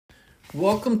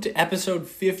Welcome to episode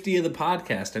 50 of the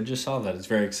podcast. I just saw that. It's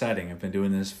very exciting. I've been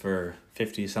doing this for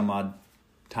 50 some odd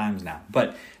times now.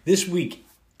 But this week,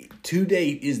 to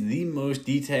date, is the most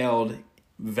detailed,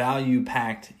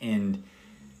 value-packed, and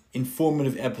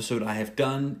informative episode I have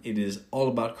done. It is all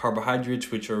about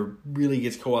carbohydrates, which really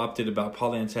gets co-opted, about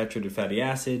polyunsaturated fatty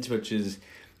acids, which is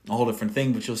a whole different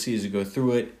thing, but you'll see as you go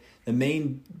through it. The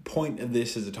main point of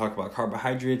this is to talk about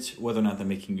carbohydrates, whether or not they're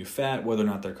making you fat, whether or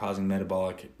not they're causing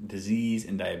metabolic disease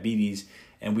and diabetes,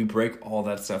 and we break all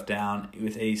that stuff down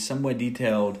with a somewhat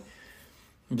detailed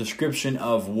description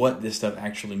of what this stuff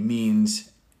actually means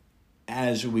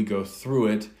as we go through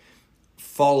it,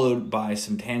 followed by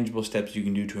some tangible steps you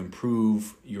can do to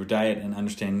improve your diet and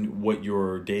understand what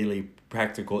your daily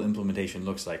practical implementation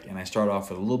looks like. And I start off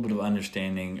with a little bit of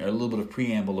understanding, or a little bit of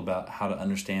preamble about how to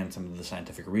understand some of the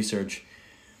scientific research.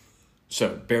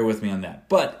 So bear with me on that.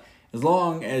 But as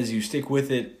long as you stick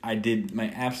with it, I did my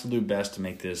absolute best to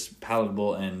make this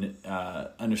palatable and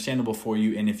understandable for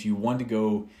you. And if you want to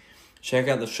go check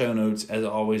out the show notes, as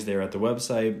always, they're at the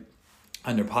website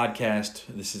under podcast.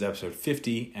 This is episode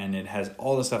 50, and it has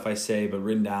all the stuff I say, but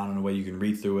written down in a way you can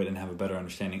read through it and have a better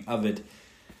understanding of it.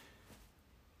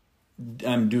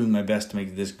 I'm doing my best to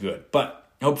make this good,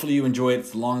 but hopefully you enjoy it.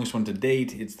 It's the longest one to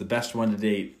date. It's the best one to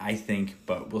date, I think,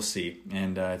 but we'll see.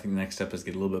 And I think the next step is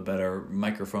get a little bit better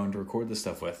microphone to record this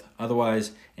stuff with.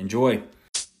 Otherwise, enjoy.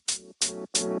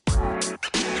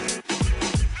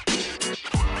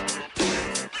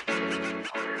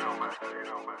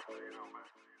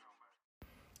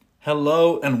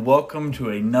 Hello and welcome to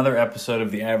another episode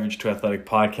of the Average to Athletic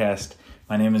podcast.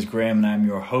 My name is Graham and I'm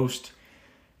your host.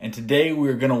 And today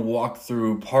we're going to walk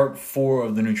through part 4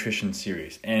 of the nutrition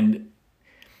series. And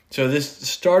so this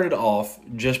started off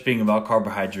just being about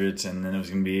carbohydrates, and then it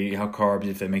was going to be how carbs,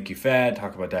 if they make you fat,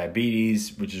 talk about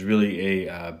diabetes, which is really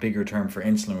a bigger term for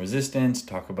insulin resistance,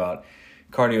 talk about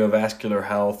cardiovascular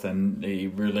health and the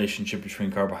relationship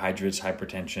between carbohydrates,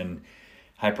 hypertension,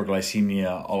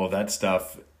 hyperglycemia, all of that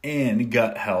stuff, and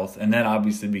gut health. And that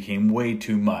obviously became way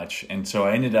too much. And so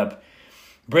I ended up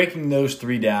breaking those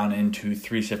 3 down into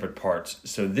 3 separate parts.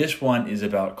 So this one is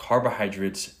about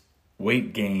carbohydrates,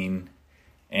 weight gain,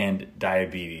 and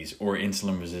diabetes or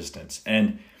insulin resistance.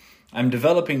 And I'm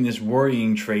developing this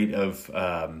worrying trait of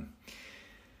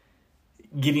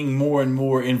getting more and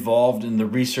more involved in the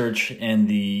research and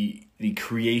the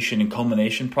creation and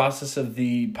culmination process of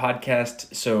the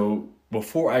podcast. So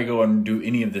before I go and do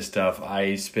any of this stuff,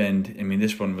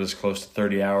 this one was close to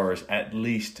 30 hours at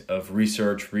least of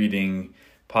research, reading,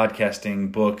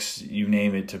 podcasting, books, you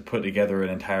name it, to put together an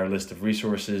entire list of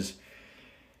resources.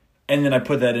 And then I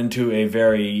put that into a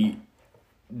very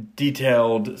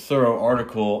detailed, thorough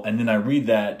article, and then I read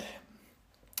that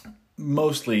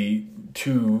mostly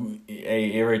to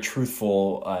a very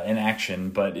truthful in action.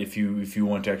 But if you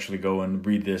want to actually go and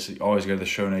read this, always go to the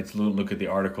show notes, look at the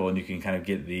article, and you can kind of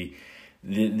get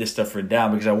this stuff written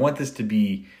down, because I want this to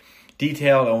be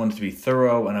detailed, I want it to be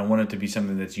thorough, and I want it to be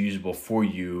something that's usable for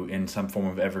you in some form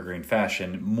of evergreen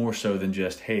fashion, more so than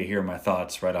just, hey, here are my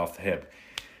thoughts right off the hip.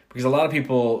 Because a lot of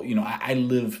people, I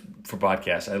live for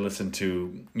podcasts. I listen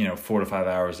to, 4 to 5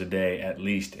 hours a day at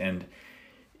least, and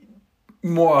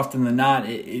more often than not,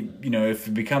 if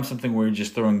it becomes something where you're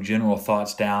just throwing general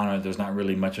thoughts down, or there's not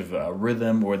really much of a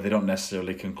rhythm, or they don't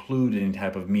necessarily conclude any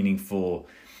type of meaningful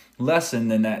lesson,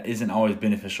 then that isn't always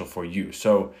beneficial for you.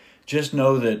 So just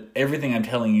know that everything I'm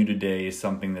telling you today is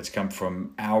something that's come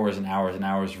from hours and hours and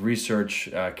hours of research,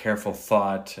 careful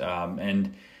thought,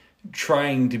 and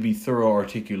trying to be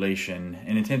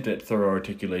an attempt at thorough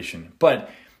articulation. But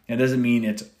it doesn't mean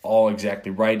it's all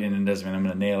exactly right, and it doesn't mean I'm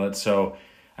going to nail it. So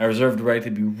I reserve the right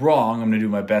to be wrong. I'm going to do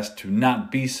my best to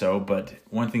not be so. But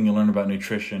one thing you learn about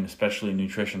nutrition, especially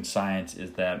nutrition science,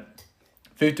 is that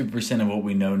 50% of what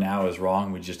we know now is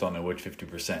wrong. We just don't know which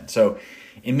 50%. So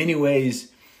in many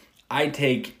ways, I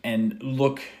take and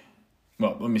look,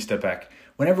 let me step back.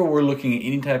 Whenever we're looking at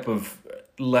any type of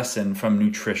lesson from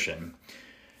nutrition,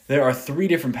 there are 3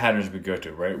 different patterns we go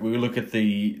to, right? We look at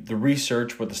the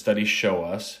research, what the studies show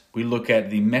us. We look at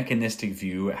the mechanistic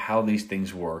view, how these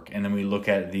things work. And then we look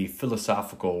at the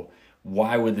philosophical,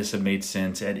 why would this have made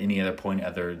sense at any other point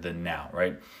other than now,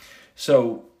 right?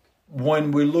 So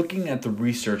when we're looking at the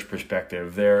research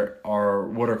perspective, there are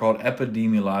what are called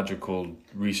epidemiological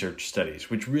research studies,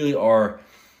 which really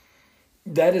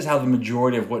that is how the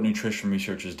majority of what nutrition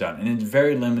research is done. And it's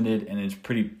very limited, and it's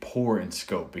pretty poor in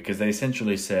scope, because they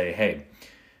essentially say, hey,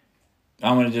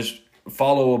 I'm going to just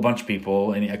follow a bunch of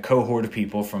people, and a cohort of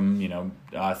people from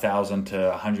 1,000 to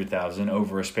 100,000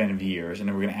 over a span of years, and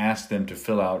then we're going to ask them to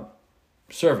fill out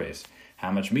surveys. How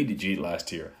much meat did you eat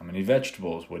last year? How many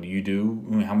vegetables? What do you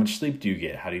do? How much sleep do you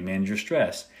get? How do you manage your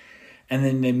stress? And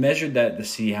then they measured that to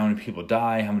see how many people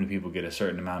die, how many people get a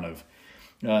certain amount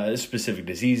of specific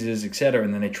diseases, etc.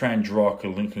 And then they try and draw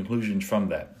conclusions from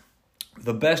that.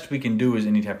 The best we can do is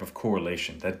any type of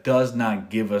correlation. That does not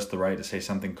give us the right to say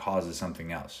something causes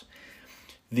something else.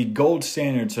 The gold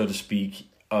standard, so to speak,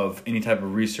 of any type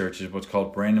of research is what's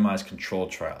called randomized controlled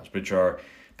trials, which are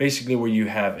basically where you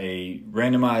have a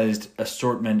randomized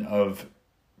assortment of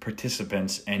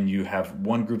participants and you have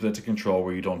one group that's a control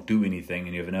where you don't do anything,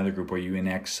 and you have another group where you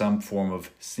enact some form of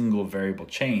single variable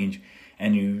change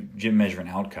and you measure an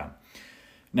outcome.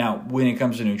 Now, when it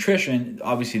comes to nutrition,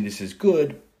 obviously this is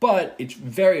good, but it's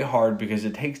very hard because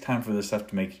it takes time for this stuff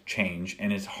to make change,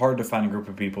 and it's hard to find a group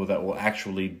of people that will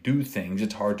actually do things.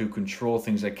 It's hard to control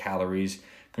things like calories,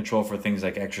 control for things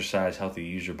like exercise, healthy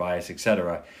user bias,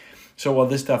 etc. So while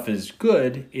this stuff is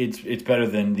good, it's better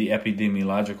than the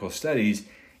epidemiological studies,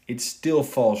 it still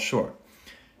falls short.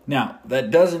 Now, that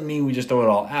doesn't mean we just throw it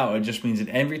all out. It just means that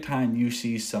every time you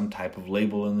see some type of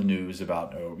label in the news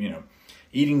about,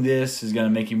 eating this is going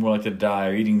to make you more likely to die,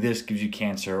 or eating this gives you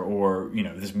cancer, or,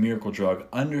 this miracle drug,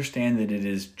 understand that it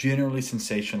is generally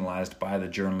sensationalized by the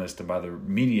journalist and by the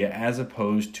media as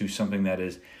opposed to something that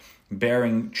is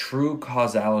bearing true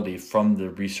causality from the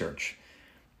research.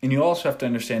 And you also have to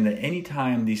understand that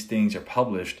anytime these things are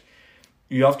published,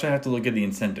 you also have to look at the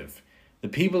incentive. The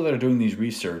people that are doing these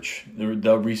research, the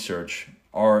research,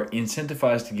 are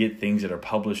incentivized to get things that are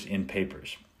published in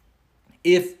papers.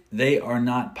 If they are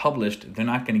not published, they're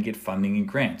not going to get funding and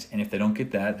grants. And if they don't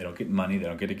get that, they don't get money, they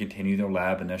don't get to continue their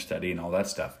lab and their study and all that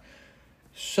stuff.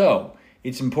 So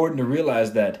it's important to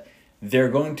realize that they're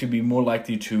going to be more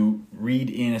likely to read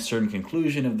in a certain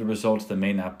conclusion of the results that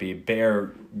may not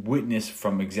bear witness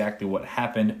from exactly what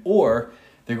happened, or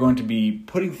they're going to be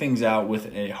putting things out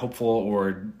with a hopeful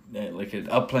or like an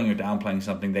upplaying or downplaying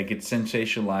something that gets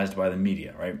sensationalized by the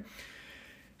media, right?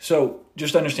 So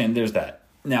just understand there's that.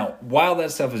 Now, while that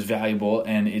stuff is valuable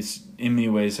and it's in many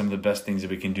ways some of the best things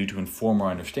that we can do to inform our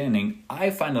understanding,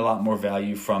 I find a lot more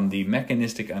value from the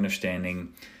mechanistic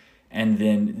understanding and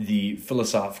then the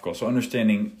philosophical. So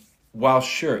understanding, while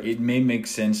sure, it may make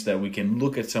sense that we can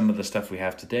look at some of the stuff we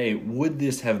have today, would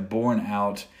this have borne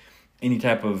out any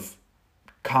type of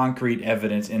concrete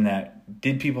evidence in that,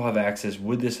 did people have access?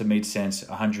 Would this have made sense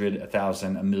 100,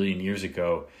 1,000, a million years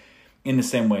ago in the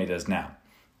same way it does now?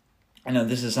 I know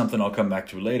this is something I'll come back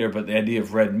to later, but the idea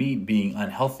of red meat being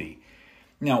unhealthy.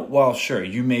 Now, while sure,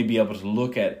 you may be able to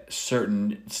look at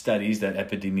certain studies that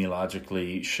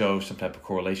epidemiologically show some type of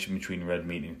correlation between red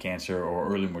meat and cancer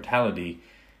or early mortality,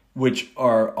 which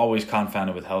are always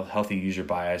confounded with healthy user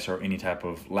bias or any type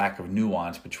of lack of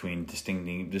nuance between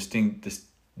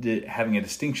having a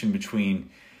distinction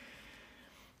between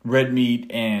red meat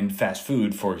and fast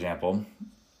food, for example.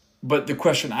 But the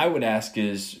question I would ask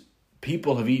is,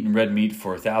 people have eaten red meat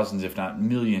for thousands, if not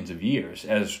millions of years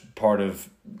as part of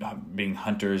being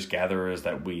hunters, gatherers,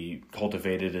 that we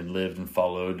cultivated and lived and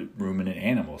followed ruminant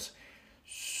animals.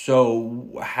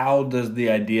 So how does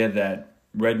the idea that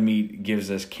red meat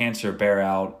gives us cancer bear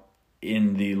out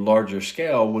in the larger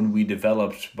scale when we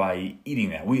developed by eating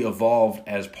that? We evolved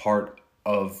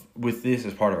with this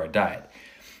as part of our diet.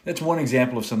 That's one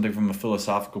example of something from a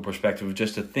philosophical perspective,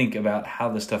 just to think about how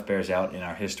this stuff bears out in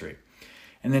our history.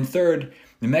 And then third,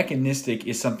 the mechanistic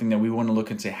is something that we want to look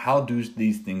and say, how do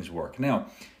these things work? Now,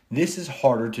 this is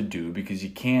harder to do because you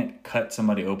can't cut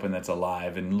somebody open that's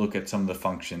alive and look at some of the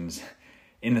functions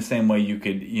in the same way you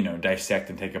could, dissect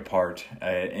and take apart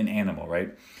an animal, right?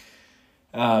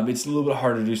 It's a little bit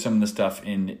harder to do some of the stuff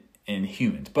in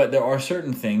humans. But there are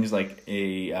certain things like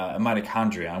a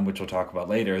mitochondrion, which we'll talk about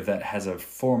later, that has a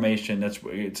formation,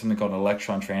 it's something called an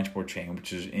electron transport chain,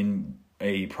 which is in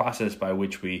a process by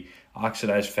which we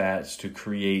oxidize fats to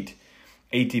create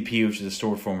ATP, which is a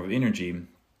stored form of energy.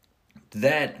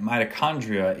 That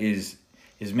mitochondria is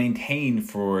maintained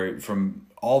from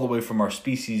all the way from our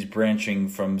species branching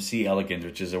from C. elegans,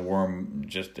 which is a worm,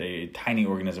 just a tiny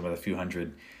organism with a few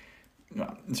hundred.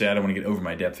 So I don't want to get over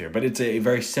my depth here, but it's a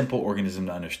very simple organism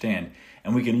to understand.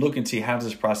 And we can look and see how does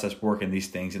this process work in these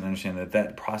things and understand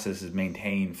that process is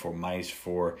maintained for mice,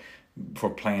 for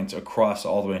plants, across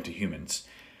all the way into humans.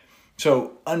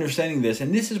 So understanding this,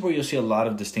 and this is where you'll see a lot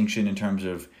of distinction in terms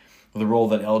of the role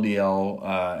that LDL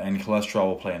and cholesterol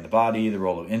will play in the body, the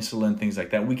role of insulin, things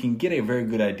like that. We can get a very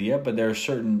good idea, but there are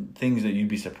certain things that you'd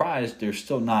be surprised. There's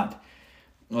still not,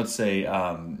 let's say,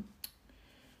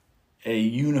 a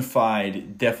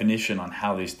unified definition on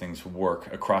how these things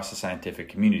work across the scientific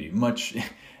community.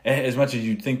 As much as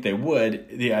you'd think they would,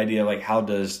 the idea like how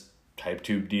does type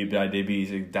 2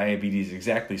 diabetes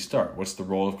exactly start? What's the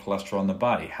role of cholesterol in the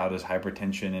body? How does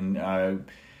hypertension and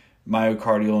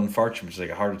myocardial infarction, which is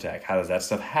like a heart attack, how does that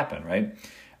stuff happen, right?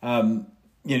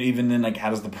 Even then, like,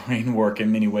 how does the brain work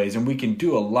in many ways? And we can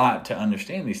do a lot to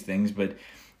understand these things, but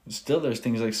still there's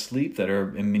things like sleep that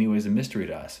are in many ways a mystery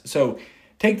to us. So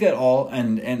take that all,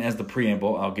 and as the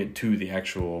preamble, I'll get to the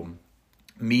actual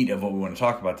meat of what we want to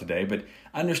talk about today, but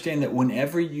understand that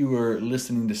whenever you are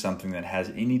listening to something that has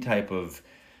any type of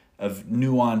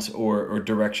nuance or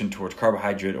direction towards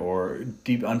carbohydrate or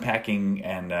deep unpacking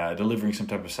and delivering some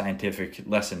type of scientific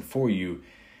lesson for you,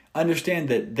 understand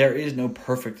that there is no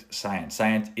perfect science.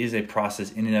 Science is a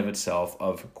process in and of itself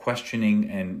of questioning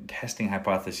and testing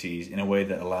hypotheses in a way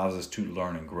that allows us to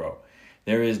learn and grow.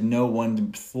 There is no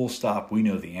one full stop, we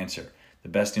know the answer. The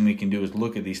best thing we can do is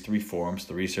look at these three forms: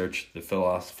 the research, the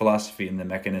philosophy, and the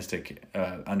mechanistic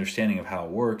understanding of how it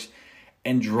works,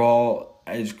 and draw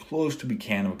as close to we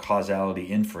can of causality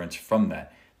inference from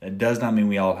that. That does not mean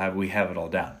we have it all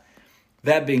down.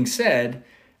 That being said,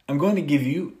 I'm going to give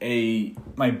you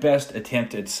my best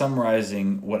attempt at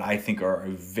summarizing what I think are a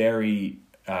very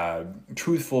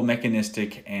truthful,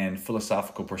 mechanistic, and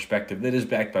philosophical perspective that is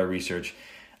backed by research.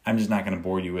 I'm just not going to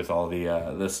bore you with all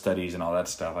the studies and all that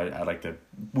stuff. I like to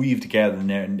weave together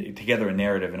a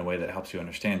narrative in a way that helps you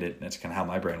understand it. That's kind of how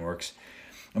my brain works.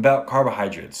 About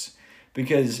carbohydrates,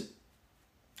 because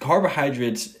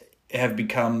carbohydrates have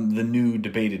become the new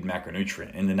debated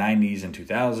macronutrient. In the 90s and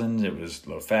 2000s, it was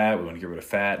low fat. We want to get rid of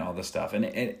fat and all this stuff.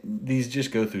 And these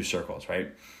just go through circles,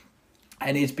 right?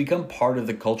 And it's become part of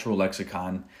the cultural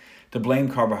lexicon to blame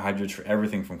carbohydrates for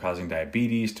everything from causing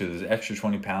diabetes to the extra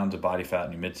 20 pounds of body fat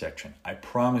in your midsection. I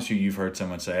promise you've heard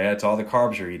someone say, it's all the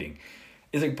carbs you're eating.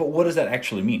 It's like, but what does that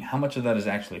actually mean? How much of that is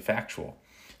actually factual?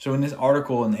 So in this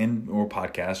article or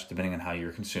podcast, depending on how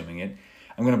you're consuming it,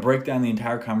 I'm going to break down the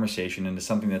entire conversation into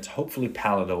something that's hopefully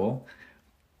palatable,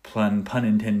 pun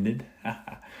intended,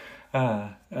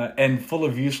 and full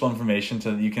of useful information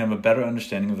so that you can have a better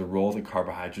understanding of the role that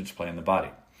carbohydrates play in the body.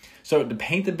 So to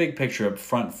paint the big picture up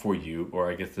front for you, or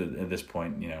I guess at this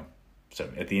point, so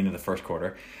at the end of the first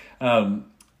quarter,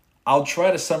 I'll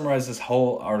try to summarize this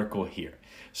whole article here.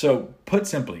 So put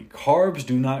simply, carbs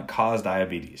do not cause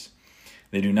diabetes.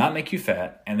 They do not make you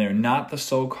fat, and they're not the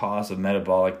sole cause of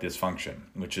metabolic dysfunction,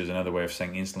 which is another way of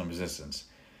saying insulin resistance.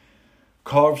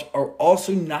 Carbs are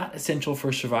also not essential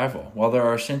for survival. While there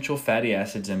are essential fatty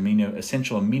acids and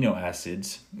essential amino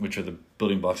acids, which are the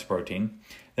building blocks of protein,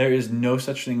 there is no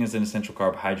such thing as an essential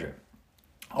carbohydrate.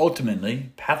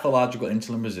 Ultimately, pathological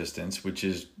insulin resistance, which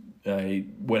is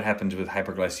what happens with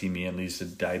hyperglycemia and leads to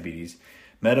diabetes,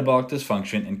 metabolic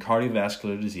dysfunction, and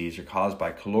cardiovascular disease are caused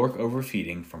by caloric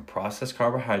overfeeding from processed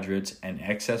carbohydrates and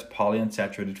excess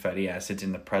polyunsaturated fatty acids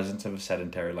in the presence of a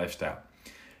sedentary lifestyle.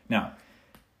 Now,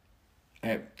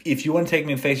 if you want to take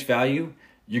me at face value,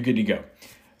 you're good to go.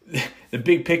 The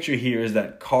big picture here is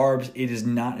that carbs, it is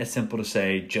not as simple to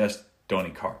say just don't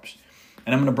eat carbs.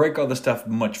 And I'm going to break all this stuff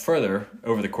much further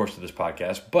over the course of this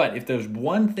podcast. But if there's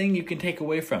one thing you can take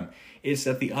away from, it's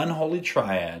that the unholy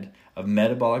triad of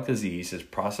metabolic disease is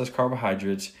processed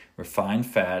carbohydrates, refined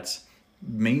fats,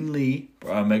 mainly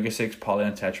omega-6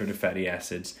 polyunsaturated fatty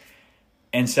acids,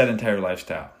 and sedentary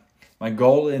lifestyle. My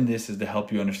goal in this is to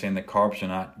help you understand that carbs are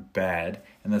not bad,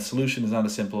 and the solution is not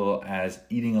as simple as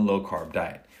eating a low-carb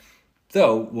diet.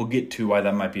 Though, we'll get to why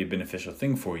that might be a beneficial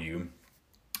thing for you.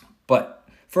 But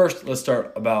first, let's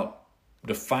start about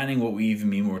defining what we even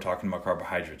mean when we're talking about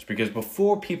carbohydrates. Because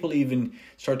before people even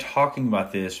start talking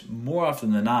about this, more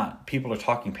often than not, people are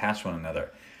talking past one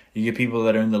another. You get people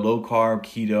that are in the low-carb,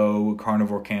 keto,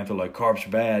 carnivore camp that are like, carbs are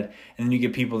bad. And then you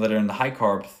get people that are in the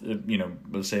high-carb,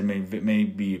 let's say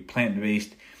maybe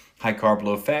plant-based, high-carb,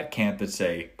 low-fat camp that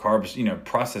say carbs,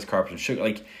 processed carbs and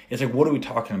sugar. It's like, what are we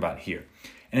talking about here?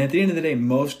 And at the end of the day,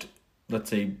 most, let's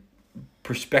say,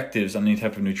 perspectives on any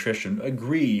type of nutrition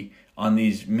agree on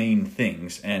these main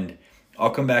things. And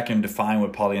I'll come back and define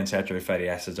what polyunsaturated fatty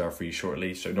acids are for you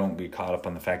shortly, so don't get caught up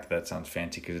on the fact that sounds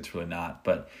fancy, because it's really not.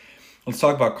 But let's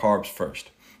talk about carbs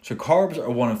first. So carbs are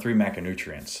one of three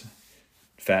macronutrients,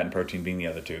 fat and protein being the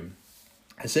other two.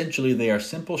 Essentially, they are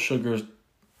simple sugars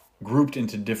grouped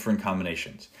into different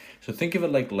combinations. So think of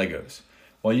it like Legos.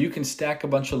 While you can stack a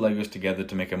bunch of Legos together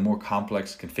to make a more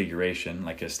complex configuration,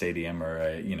 like a stadium or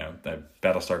a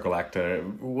Battlestar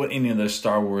Galactica, any of those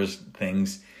Star Wars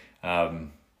things,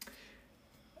 I'm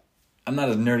not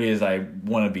as nerdy as I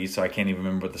want to be, so I can't even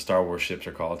remember what the Star Wars ships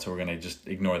are called, so we're going to just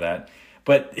ignore that.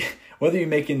 But whether you're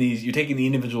taking the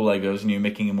individual Legos and you're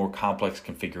making a more complex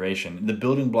configuration, the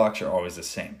building blocks are always the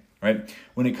same. right?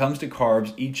 When it comes to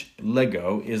carbs, each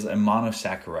Lego is a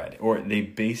monosaccharide, or the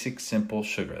basic simple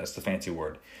sugar. That's the fancy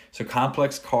word. So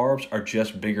complex carbs are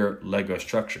just bigger Lego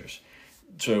structures.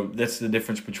 So that's the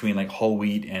difference between like whole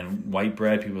wheat and white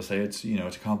bread. People say it's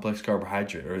a complex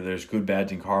carbohydrate, or there's good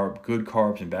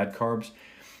carbs and bad carbs.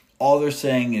 All they're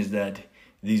saying is that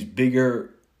these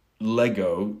bigger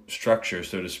Lego structures,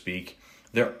 so to speak,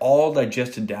 they're all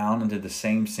digested down into the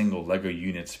same single Lego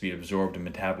units to be absorbed and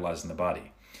metabolized in the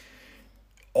body.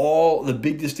 The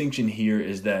big distinction here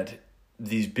is that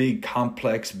these big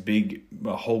complex, big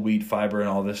whole wheat fiber and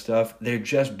all this stuff, they're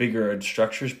just bigger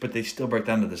structures, but they still break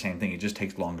down to the same thing. It just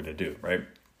takes longer to do, right?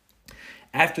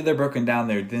 After they're broken down,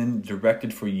 they're then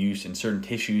directed for use in certain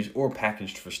tissues or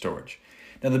packaged for storage.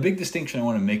 Now, the big distinction I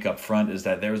want to make up front is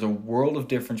that there's a world of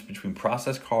difference between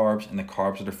processed carbs and the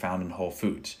carbs that are found in whole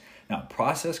foods. Now,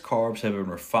 processed carbs have been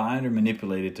refined or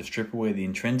manipulated to strip away the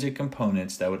intrinsic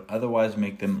components that would otherwise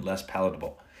make them less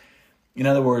palatable. In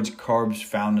other words, carbs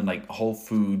found in like whole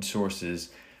food sources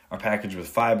are packaged with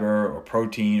fiber or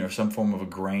protein or some form of a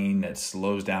grain that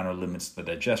slows down or limits the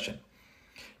digestion.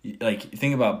 Like,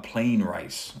 think about plain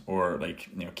rice or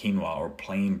quinoa or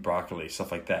plain broccoli,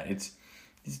 stuff like that. It's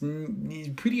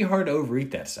pretty hard to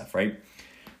overeat that stuff, right?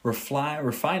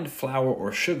 Refined flour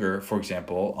or sugar, for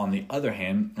example, on the other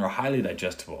hand, are highly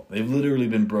digestible. They've literally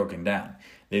been broken down.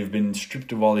 They've been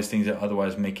stripped of all these things that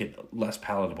otherwise make it less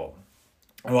palatable.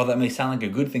 And while that may sound like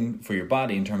a good thing for your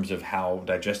body in terms of how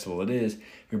digestible it is,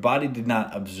 your body did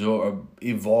not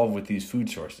evolve with these food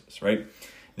sources, right?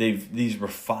 These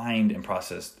refined and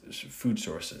processed food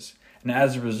sources. And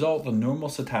as a result, the normal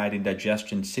satiety and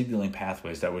digestion signaling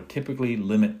pathways that would typically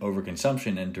limit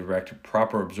overconsumption and direct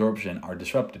proper absorption are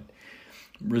disrupted,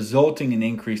 resulting in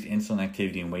increased insulin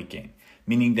activity and weight gain.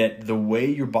 Meaning that the way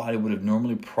your body would have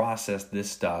normally processed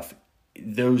this stuff,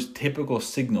 those typical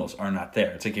signals are not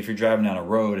there. It's like if you're driving down a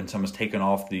road and someone's taken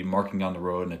off the marking on the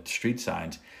road and the street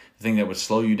signs, the thing that would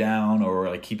slow you down or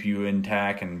like keep you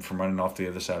intact and from running off the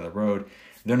other side of the road,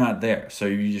 they're not there. So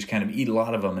you just kind of eat a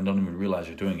lot of them and don't even realize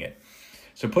you're doing it.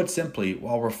 So put simply,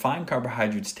 while refined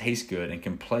carbohydrates taste good and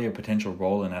can play a potential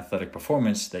role in athletic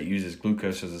performance that uses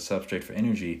glucose as a substrate for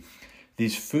energy,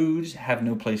 these foods have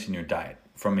no place in your diet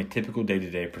from a typical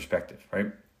day-to-day perspective, right?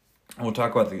 And we'll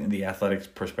talk about the athletics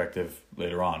perspective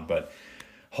later on, but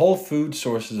whole food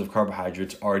sources of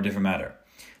carbohydrates are a different matter.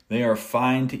 They are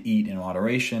fine to eat in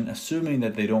moderation, assuming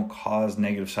that they don't cause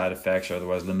negative side effects or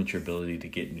otherwise limit your ability to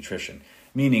get nutrition.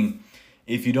 Meaning,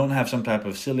 if you don't have some type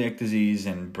of celiac disease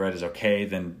and bread is okay,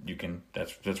 then you can,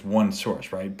 that's one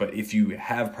source, right? But if you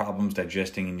have problems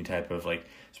digesting any type of like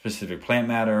specific plant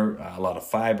matter, a lot of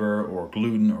fiber or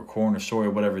gluten or corn or soy,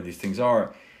 whatever these things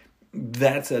are,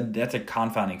 that's a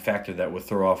confounding factor that would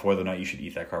throw off whether or not you should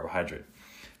eat that carbohydrate.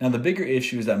 Now, the bigger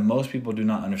issue is that most people do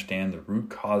not understand the root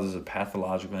causes of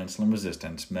pathological insulin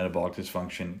resistance, metabolic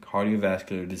dysfunction,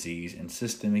 cardiovascular disease, and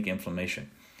systemic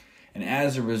inflammation. And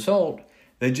as a result,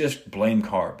 they just blame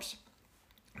carbs.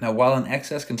 Now, while an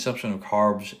excess consumption of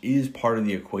carbs is part of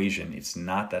the equation, it's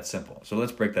not that simple. So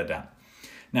let's break that down.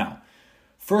 Now,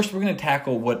 first we're going to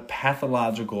tackle what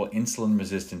pathological insulin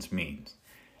resistance means.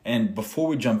 And before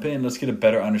we jump in, let's get a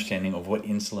better understanding of what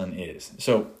insulin is.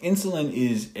 So insulin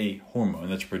is a hormone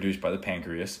that's produced by the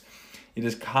pancreas. It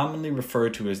is commonly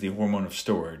referred to as the hormone of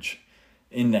storage,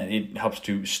 in that it helps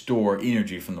to store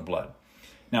energy from the blood.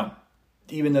 Now,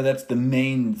 even though that's the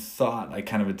main thought, like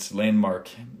kind of its landmark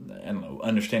and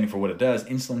understanding for what it does,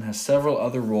 insulin has several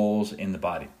other roles in the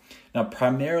body. Now,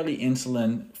 primarily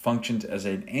insulin functions as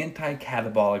an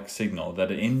anti-catabolic signal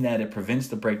that it prevents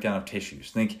the breakdown of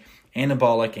tissues. Think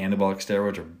anabolic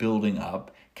steroids are building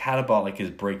up. Catabolic is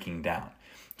breaking down.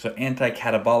 So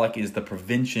anti-catabolic is the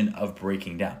prevention of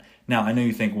breaking down. Now, I know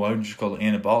you think, why would you call it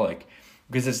anabolic?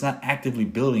 Because it's not actively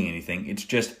building anything. It's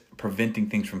just preventing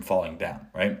things from falling down,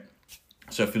 right?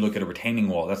 So if you look at a retaining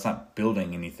wall, that's not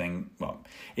building anything. Well,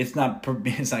 it's not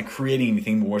creating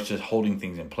anything more. It's just holding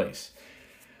things in place.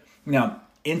 Now,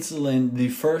 insulin, the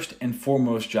first and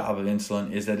foremost job of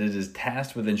insulin is that it is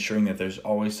tasked with ensuring that there's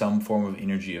always some form of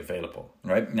energy available,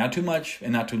 right? Not too much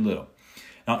and not too little.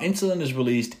 Now, insulin is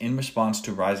released in response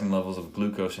to rising levels of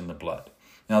glucose in the blood.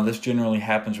 Now, this generally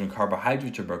happens when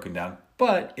carbohydrates are broken down,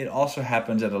 but it also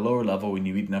happens at a lower level when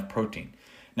you eat enough protein.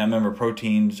 Now, remember,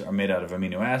 proteins are made out of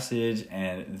amino acids,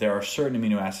 and there are certain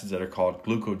amino acids that are called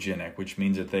glucogenic, which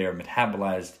means that they are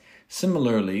metabolized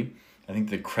similarly. I think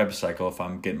the Krebs cycle, if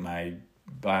I'm getting my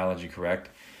biology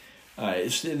correct,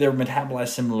 they're metabolized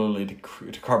similarly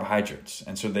to carbohydrates,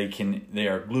 and so they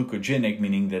are glucogenic,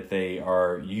 meaning that they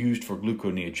are used for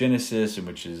gluconeogenesis,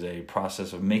 which is a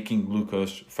process of making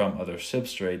glucose from other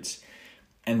substrates,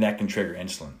 and that can trigger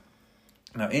insulin.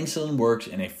 Now, insulin works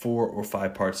in a 4 or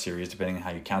 5 part series, depending on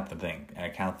how you count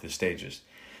count the stages.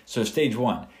 So stage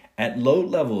 1, at low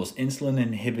levels, insulin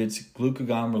inhibits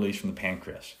glucagon release from the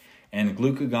pancreas. And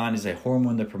glucagon is a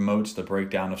hormone that promotes the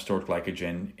breakdown of stored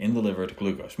glycogen in the liver to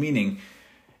glucose. Meaning,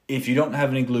 if you don't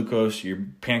have any glucose, your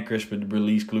pancreas would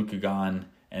release glucagon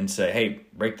and say, hey,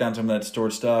 break down some of that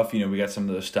stored stuff. We got some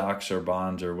of those stocks or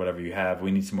bonds or whatever you have.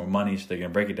 We need some more money, so they're going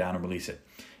to break it down and release it.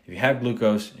 If you have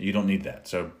glucose, you don't need that.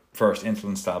 So first,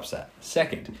 insulin stops that.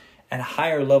 Second, at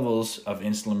higher levels of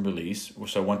insulin release,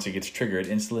 so once it gets triggered,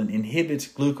 insulin inhibits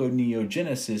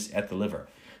gluconeogenesis at the liver.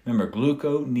 Remember,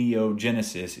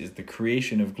 gluconeogenesis is the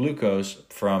creation of glucose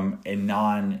from a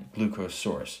non-glucose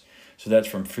source. So that's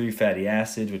from free fatty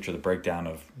acids, which are the breakdown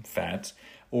of fats,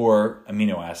 or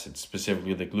amino acids,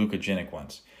 specifically the glucogenic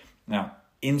ones. Now,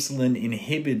 insulin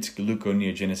inhibits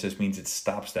gluconeogenesis, means it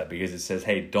stops that because it says,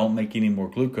 hey, don't make any more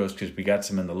glucose because we got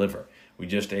some in the liver. We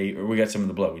just ate, or we got some in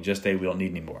the blood. We just ate, we don't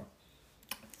need any more.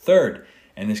 Third,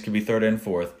 and this could be third and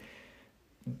fourth,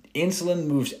 insulin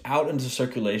moves out into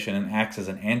circulation and acts as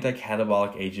an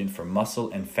anti-catabolic agent for muscle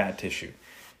and fat tissue.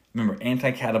 Remember,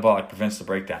 anti-catabolic prevents the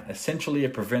breakdown. Essentially,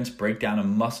 it prevents breakdown of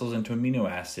muscles into amino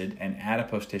acid and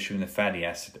adipose tissue into fatty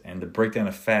acid. And the breakdown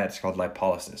of fat is called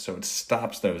lipolysis. So it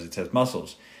stops those. It says,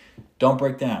 muscles, don't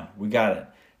break down. We got it. It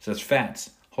says,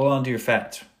 fats, hold on to your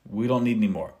fats. We don't need any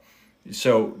more.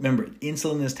 So remember,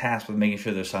 insulin is tasked with making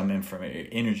sure there's some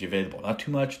energy available. Not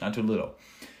too much, not too little.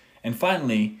 And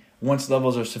finally, once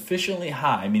levels are sufficiently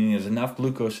high, meaning there's enough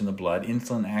glucose in the blood,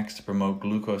 insulin acts to promote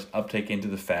glucose uptake into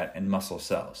the fat and muscle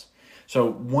cells. So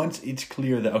once it's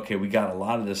clear that, okay, we got a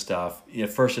lot of this stuff, at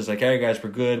first it's like, hey guys,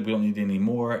 we're good, we don't need any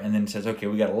more. And then it says, okay,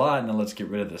 we got a lot, now let's get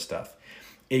rid of this stuff.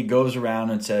 It goes around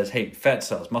and says, hey, fat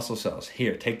cells, muscle cells,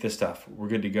 here, take this stuff. We're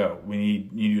good to go. You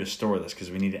need to store this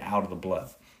because we need it out of the blood.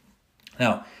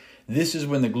 Now, this is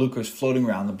when the glucose floating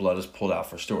around the blood is pulled out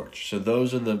for storage. So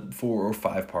those are the 4 or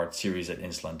 5 part series that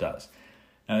insulin does.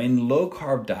 Now, in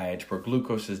low-carb diets where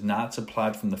glucose is not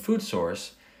supplied from the food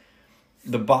source,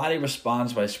 the body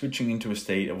responds by switching into a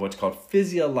state of what's called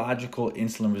physiological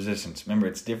insulin resistance. Remember,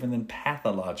 it's different than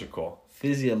pathological,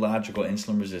 physiological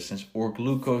insulin resistance or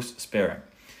glucose sparing.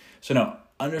 So now,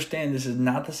 understand this is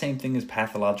not the same thing as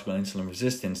pathological insulin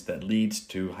resistance that leads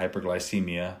to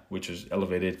hyperglycemia, which is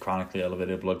chronically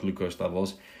elevated blood glucose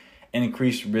levels, and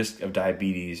increased risk of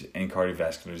diabetes and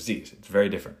cardiovascular disease. It's very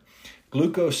different.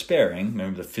 Glucose sparing,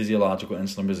 remember the physiological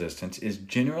insulin resistance, is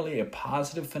generally a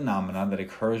positive phenomenon that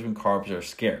occurs when carbs are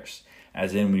scarce,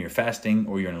 as in when you're fasting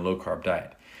or you're in a low-carb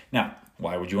diet. Now,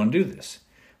 why would you want to do this?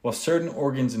 Well, certain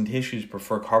organs and tissues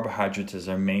prefer carbohydrates as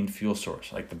their main fuel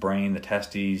source, like the brain, the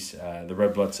testes, the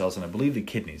red blood cells, and I believe the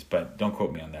kidneys, but don't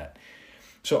quote me on that.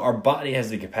 So our body has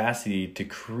the capacity to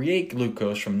create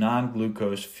glucose from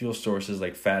non-glucose fuel sources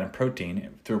like fat and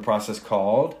protein through a process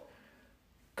called,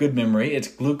 good memory, it's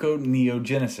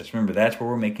gluconeogenesis. Remember, that's where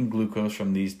we're making glucose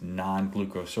from these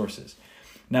non-glucose sources.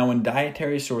 Now, when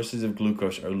dietary sources of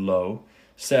glucose are low,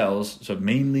 cells, so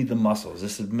mainly the muscles,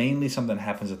 this is mainly something that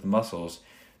happens at the muscles,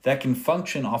 that can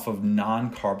function off of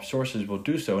non-carb sources will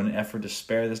do so in an effort to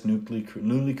spare this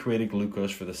newly created glucose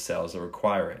for the cells that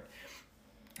require it.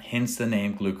 Hence the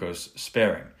name glucose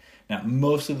sparing. Now,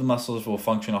 most of the muscles will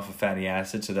function off of fatty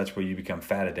acids, so that's where you become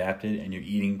fat adapted and you're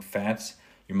eating fats.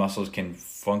 Your muscles can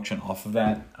function off of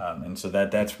that. And so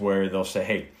that's where they'll say,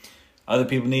 hey, other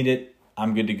people need it.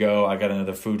 I'm good to go. I got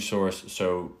another food source.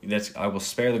 So I will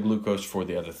spare the glucose for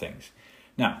the other things.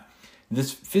 Now,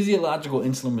 this physiological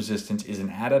insulin resistance is an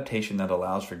adaptation that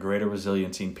allows for greater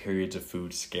resiliency in periods of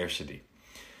food scarcity.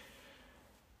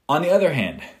 On the other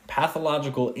hand,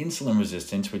 pathological insulin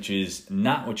resistance, which is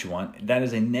not what you want, that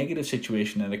is a negative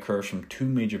situation that occurs from 2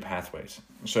 major pathways.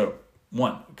 So,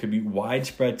 1, it could be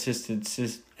widespread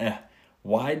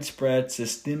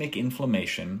systemic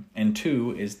inflammation, and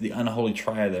 2 is the unholy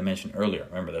triad that I mentioned earlier.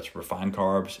 Remember, that's refined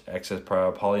carbs, excess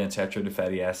polyunsaturated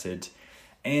fatty acids,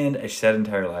 and a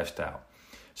sedentary lifestyle.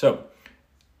 So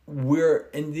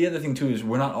and the other thing too is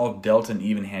we're not all dealt an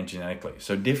even hand genetically.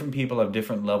 So different people have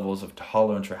different levels of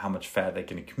tolerance for how much fat they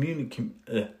can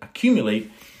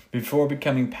accumulate before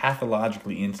becoming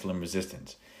pathologically insulin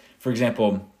resistant. For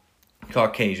example,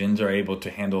 Caucasians are able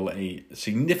to handle a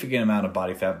significant amount of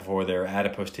body fat before their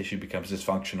adipose tissue becomes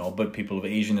dysfunctional, but people of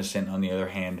Asian descent, on the other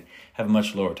hand, have a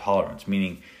much lower tolerance,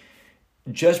 meaning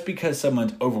just because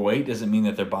someone's overweight doesn't mean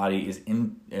that their body is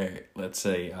insulin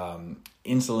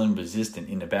resistant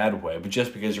in a bad way. But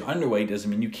just because you're underweight doesn't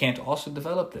mean you can't also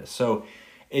develop this. So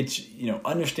it's,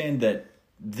 understand that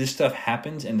this stuff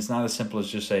happens and it's not as simple as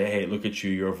just say, hey, look at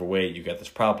you, you're overweight, you got this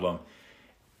problem.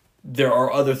 there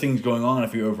are other things going on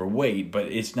if you're overweight, but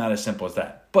it's not as simple as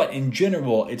that. But in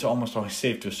general, it's almost always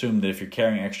safe to assume that if you're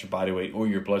carrying extra body weight or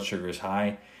your blood sugar is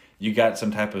high, you got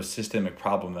some type of systemic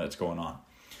problem that's going on.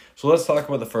 So let's talk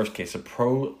about the first case, a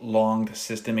prolonged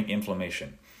systemic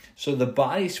inflammation. So the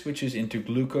body switches into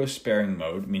glucose-sparing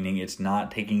mode, meaning it's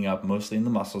not taking up, mostly in the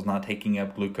muscles, not taking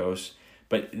up glucose,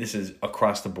 but this is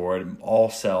across the board. All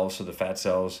cells, so the fat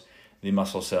cells, the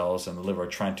muscle cells, and the liver are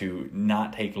trying to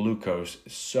not take glucose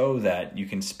so that you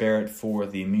can spare it for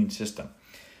the immune system.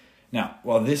 Now,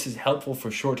 while this is helpful for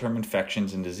short-term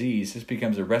infections and disease, this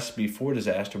becomes a recipe for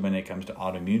disaster when it comes to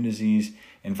autoimmune disease,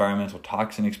 environmental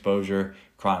toxin exposure,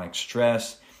 chronic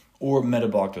stress, or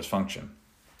metabolic dysfunction.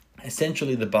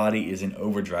 Essentially, the body is in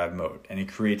overdrive mode, and it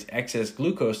creates excess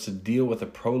glucose to deal with a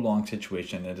prolonged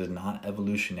situation that is not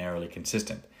evolutionarily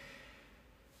consistent.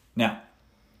 Now,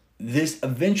 this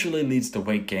eventually leads to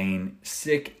weight gain,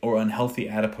 sick or unhealthy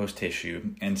adipose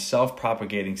tissue, and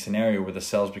self-propagating scenario where the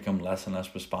cells become less and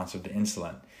less responsive to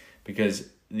insulin, because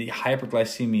the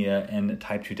hyperglycemia and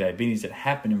type 2 diabetes that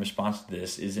happen in response to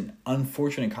this is an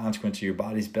unfortunate consequence of your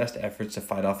body's best efforts to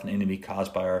fight off an enemy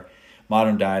caused by our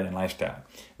modern diet and lifestyle.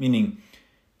 Meaning,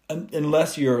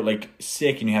 unless you're like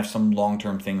sick and you have some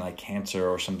long-term thing like cancer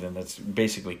or something that's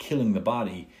basically killing the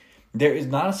body, there is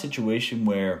not a situation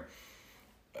where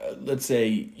let's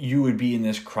say you would be in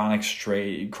this chronic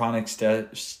state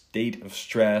of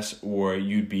stress, or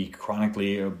you'd be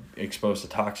chronically exposed to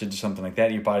toxins or something like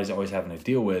that your body's always having to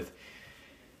deal with.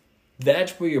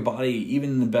 That's where your body, even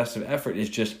in the best of effort, is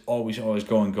just always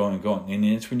going. And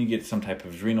it's when you get some type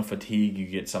of adrenal fatigue, you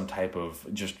get some type of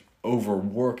just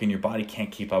overwork, and your body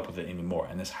can't keep up with it anymore.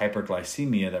 And this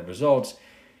hyperglycemia that results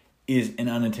is an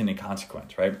unintended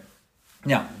consequence, right?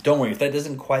 Now, don't worry, if that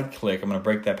doesn't quite click, I'm going to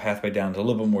break that pathway down to a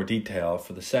little bit more detail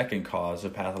for the second cause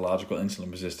of pathological insulin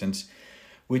resistance,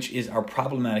 which is our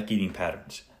problematic eating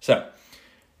patterns. So,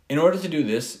 in order to do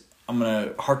this, I'm going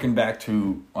to harken back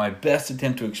to my best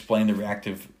attempt to explain the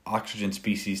reactive oxygen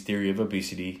species theory of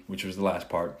obesity, which was the last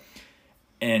part,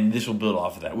 and this will build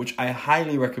off of that, which I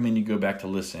highly recommend you go back to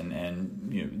listen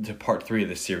and to part 3 of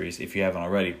this series if you haven't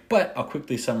already, but I'll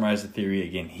quickly summarize the theory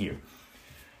again here.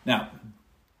 Now,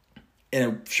 in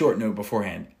a short note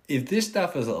beforehand, if this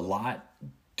stuff is a lot,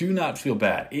 do not feel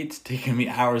bad. It's taken me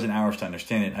hours and hours to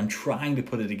understand it. I'm trying to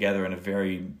put it together in a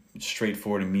very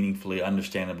straightforward and meaningfully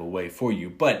understandable way for you.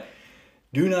 But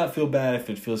do not feel bad if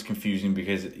it feels confusing,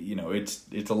 because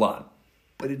it's a lot.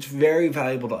 But it's very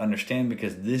valuable to understand,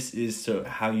 because this is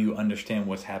how you understand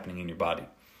what's happening in your body.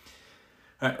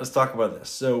 All right, let's talk about this.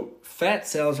 So fat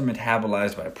cells are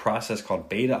metabolized by a process called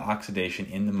beta oxidation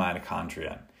in the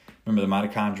mitochondria. Remember, the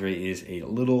mitochondria is a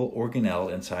little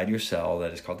organelle inside your cell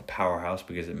that is called the powerhouse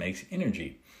because it makes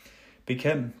energy.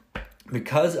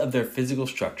 Because of their physical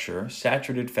structure,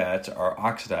 saturated fats are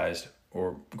oxidized,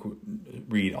 or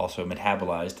read also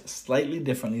metabolized, slightly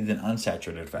differently than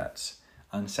unsaturated fats.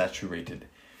 Unsaturated.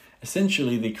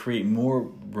 Essentially, they create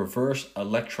more reverse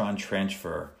electron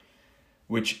transfer,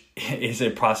 which is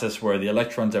a process where the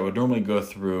electrons that would normally go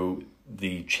through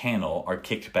the channel are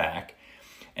kicked back,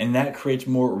 and that creates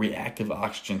more reactive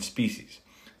oxygen species.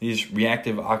 These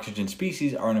reactive oxygen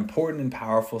species are an important and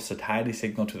powerful satiety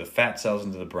signal to the fat cells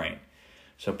into the brain.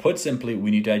 So put simply,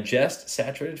 when you digest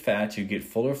saturated fats, you get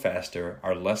fuller faster,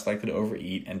 are less likely to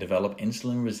overeat, and develop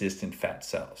insulin-resistant fat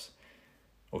cells.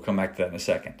 We'll come back to that in a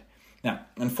second. Now,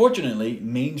 unfortunately,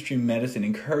 mainstream medicine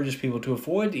encourages people to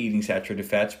avoid eating saturated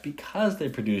fats because they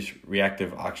produce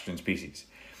reactive oxygen species.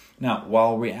 Now,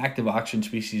 while reactive oxygen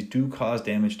species do cause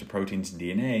damage to proteins and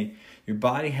DNA, your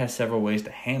body has several ways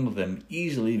to handle them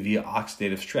easily via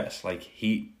oxidative stress, like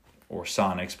heat or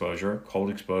sauna exposure, cold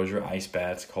exposure, ice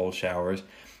baths, cold showers,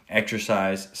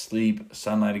 exercise, sleep,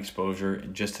 sunlight exposure,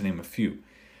 just to name a few.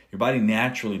 Your body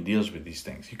naturally deals with these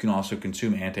things. You can also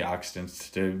consume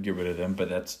antioxidants to get rid of them, but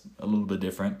that's a little bit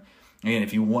different. Again,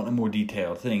 if you want a more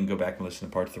detailed thing, go back and listen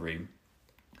to part 3.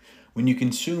 When you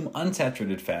consume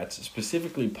unsaturated fats,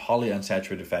 specifically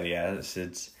polyunsaturated fatty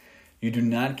acids, you do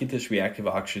not get this reactive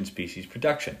oxygen species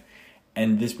production.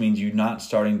 And this means you are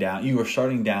starting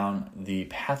down the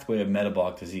pathway of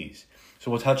metabolic disease.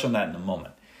 So we'll touch on that in a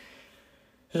moment.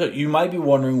 So you might be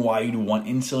wondering why you'd want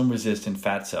insulin-resistant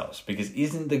fat cells, because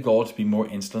isn't the goal to be more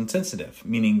insulin sensitive,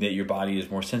 meaning that your body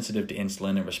is more sensitive to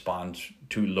insulin and responds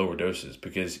to lower doses,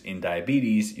 because in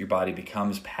diabetes, your body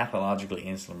becomes pathologically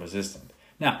insulin resistant.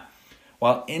 Now,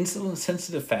 while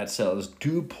insulin-sensitive fat cells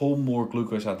do pull more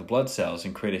glucose out of the blood cells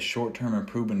and create a short-term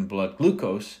improvement in blood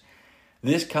glucose,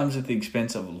 this comes at the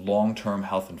expense of long-term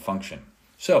health and function.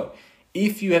 So,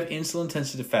 if you have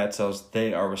insulin-sensitive fat cells,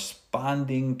 they are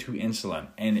responding to insulin,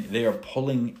 and they are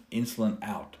pulling insulin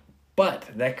out. But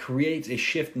that creates a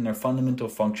shift in their fundamental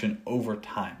function over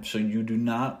time. So you do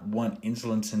not want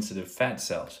insulin-sensitive fat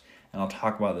cells. And I'll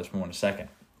talk about this more in a second.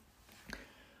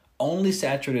 Only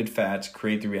saturated fats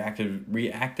create the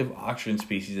reactive oxygen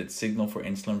species that signal for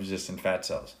insulin-resistant fat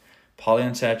cells.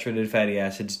 Polyunsaturated fatty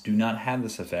acids do not have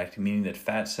this effect, meaning that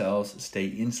fat cells stay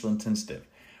insulin-sensitive.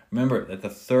 Remember that the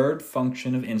third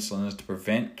function of insulin is to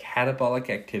prevent catabolic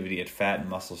activity at fat and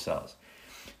muscle cells.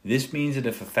 This means that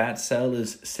if a fat cell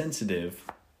is sensitive,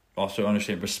 also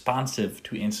understand responsive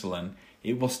to insulin,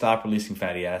 it will stop releasing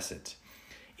fatty acids.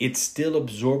 It's still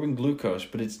absorbing glucose,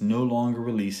 but it's no longer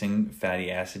releasing fatty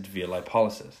acids via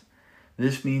lipolysis.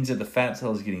 This means that the fat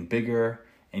cell is getting bigger,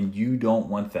 and you don't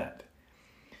want that.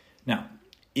 Now,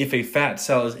 if a fat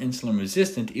cell is insulin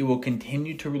resistant, it will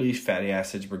continue to release fatty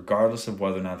acids regardless of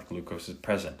whether or not the glucose is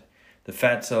present. The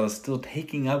fat cell is still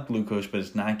taking up glucose, but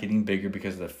it's not getting bigger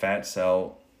because the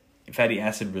fatty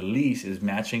acid release is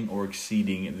matching or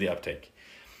exceeding the uptake.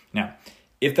 Now,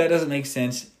 if that doesn't make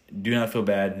sense, do not feel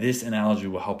bad. This analogy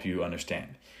will help you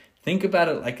understand. Think about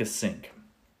it like a sink.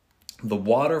 The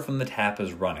water from the tap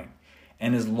is running,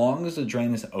 and as long as the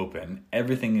drain is open,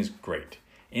 everything is great.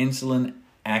 Insulin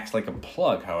acts like a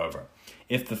plug, however.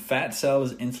 If the fat cell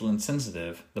is insulin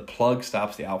sensitive, the plug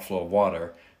stops the outflow of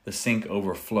water, the sink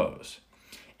overflows.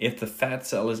 If the fat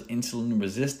cell is insulin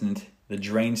resistant, the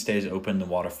drain stays open, the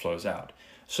water flows out.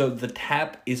 So the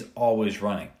tap is always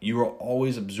running. You are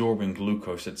always absorbing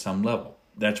glucose at some level.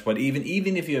 That's what, even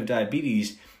if you have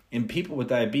diabetes, in people with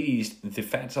diabetes, the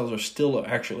fat cells are still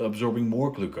actually absorbing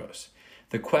more glucose.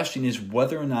 The question is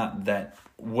whether or not that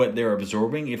what they're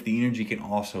absorbing, if the energy can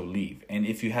also leave. And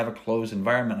if you have a closed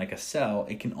environment like a cell,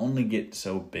 it can only get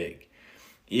so big.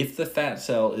 If the fat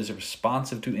cell is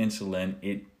responsive to insulin,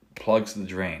 it plugs the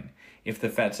drain. If the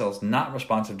fat cell is not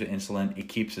responsive to insulin, it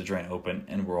keeps the drain open,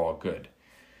 and we're all good.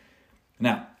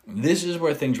 Now, this is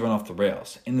where things run off the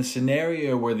rails. In the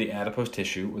scenario where the adipose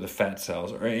tissue, or the fat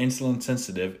cells, are insulin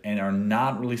sensitive and are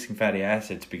not releasing fatty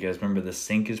acids because, remember, the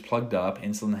sink is plugged up,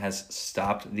 insulin has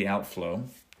stopped the outflow.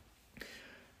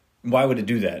 Why would it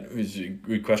do that? Is a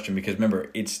good question, because remember,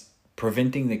 it's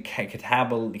preventing the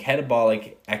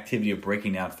catabolic activity of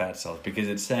breaking down fat cells, because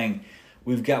it's saying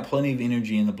we've got plenty of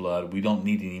energy in the blood, we don't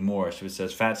need any more. So it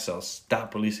says fat cells,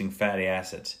 stop releasing fatty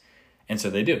acids. And so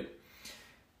they do,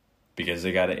 because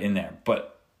they got it in there.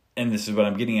 And this is what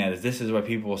I'm getting at, is this is why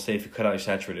people will say if you cut out your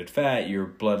saturated fat, your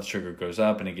blood sugar goes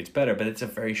up and it gets better, but it's a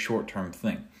very short-term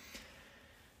thing.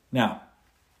 Now,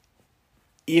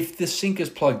 if the sink is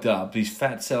plugged up, these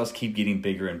fat cells keep getting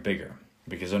bigger and bigger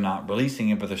because they're not releasing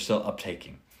it, but they're still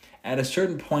uptaking. At a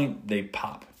certain point, they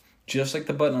pop. Just like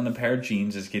the button on a pair of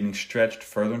jeans is getting stretched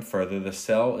further and further, the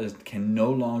cell can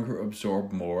no longer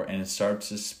absorb more, and it starts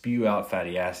to spew out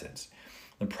fatty acids.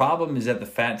 The problem is that the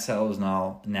fat cell is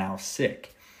now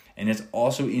sick, and it's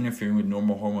also interfering with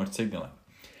normal hormone signaling.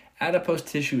 Adipose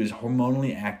tissue is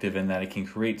hormonally active in that it can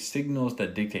create signals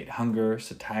that dictate hunger,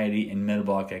 satiety, and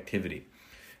metabolic activity.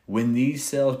 When these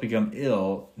cells become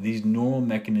ill, these normal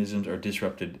mechanisms are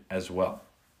disrupted as well.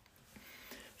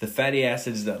 The fatty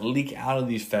acids that leak out of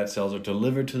these fat cells are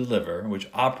delivered to the liver, which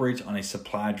operates on a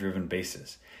supply-driven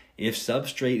basis. If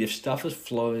stuff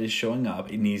is showing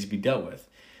up, it needs to be dealt with.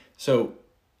 So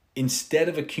instead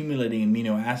of accumulating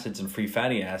amino acids and free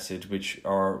fatty acids, which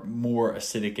are more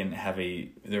acidic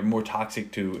and they're more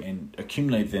toxic to and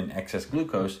accumulate than excess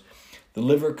glucose, the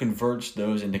liver converts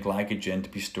those into glycogen to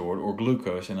be stored, or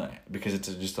glucose, because it's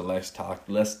just a less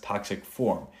toxic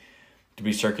form to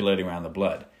be circulating around the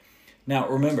blood. Now,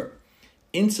 remember,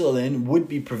 insulin would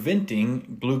be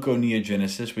preventing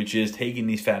gluconeogenesis, which is taking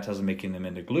these fat cells and making them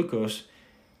into glucose.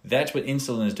 That's what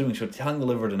insulin is doing. So it's telling the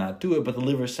liver to not do it, but the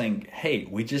liver is saying, hey,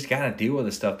 we just got to deal with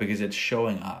this stuff because it's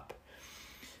showing up.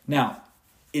 Now,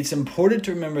 it's important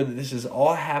to remember that this is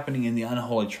all happening in the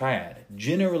unholy triad,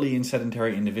 generally in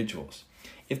sedentary individuals.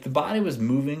 If the body was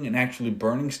moving and actually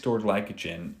burning stored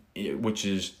glycogen, if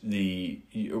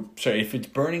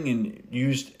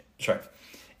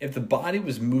the body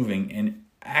was moving and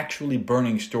actually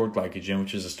burning stored glycogen,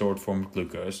 which is a stored form of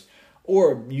glucose,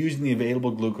 or using the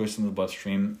available glucose in the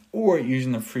bloodstream, or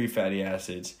using the free fatty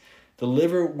acids, the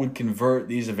liver would convert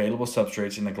these available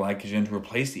substrates into glycogen to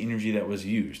replace the energy that was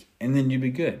used, and then you'd be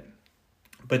good.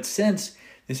 But since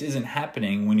this isn't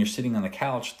happening when you're sitting on the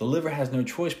couch, the liver has no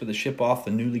choice but to ship off the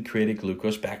newly created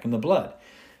glucose back in the blood,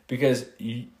 because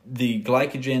the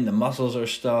glycogen, the muscles are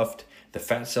stuffed, the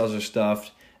fat cells are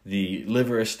stuffed, the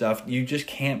liver is stuffed. You just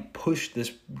can't push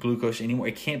this glucose anymore.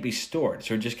 It can't be stored,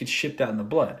 so it just gets shipped out in the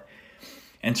blood.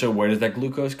 And so where does that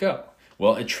glucose go?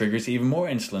 Well, it triggers even more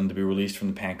insulin to be released from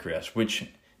the pancreas, which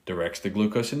directs the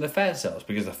glucose in the fat cells,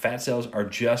 because the fat cells are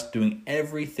just doing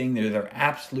everything, they're their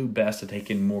absolute best to take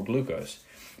in more glucose.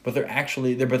 But they're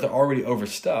already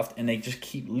overstuffed, and they just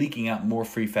keep leaking out more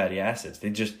free fatty acids.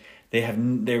 They're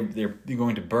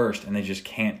going to burst, and they just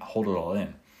can't hold it all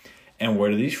in. And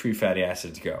where do these free fatty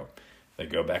acids go? They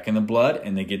go back in the blood,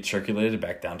 and they get circulated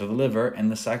back down to the liver,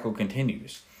 and the cycle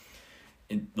continues.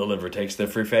 The liver takes the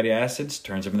free fatty acids,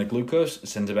 turns them into glucose,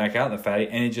 sends it back out, the fatty,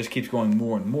 and it just keeps going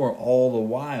more and more. All the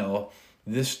while,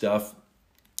 this stuff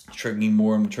is triggering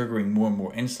more and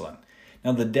more insulin.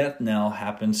 Now, the death knell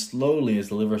happens slowly as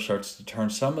the liver starts to turn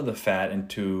some of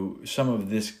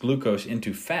this glucose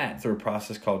into fat through a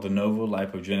process called de novo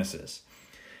lipogenesis.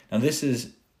 Now, this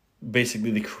is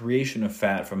basically the creation of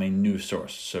fat from a new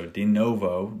source. So de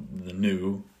novo, the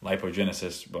new,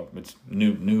 lipogenesis, well, it's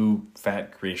new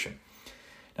fat creation.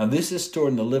 Now, this is stored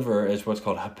in the liver as what's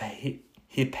called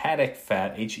hepatic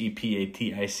fat,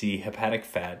 HEPATIC, hepatic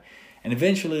fat, and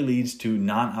eventually leads to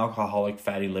non-alcoholic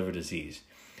fatty liver disease.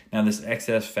 Now, this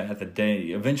excess fat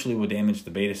eventually will damage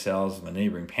the beta cells in the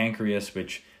neighboring pancreas,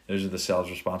 which those are the cells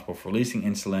responsible for releasing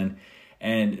insulin,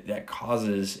 and that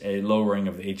causes a lowering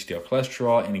of the HDL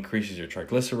cholesterol and increases your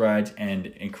triglycerides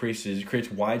and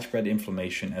creates widespread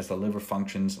inflammation as the liver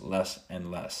functions less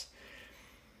and less.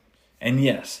 And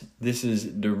yes, this is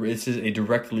a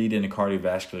direct lead into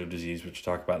cardiovascular disease, which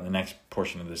we'll talk about in the next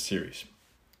portion of this series.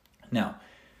 Now,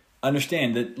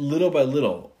 understand that little by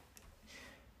little,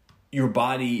 your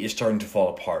body is starting to fall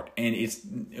apart, and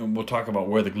we'll talk about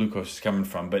where the glucose is coming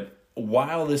from. But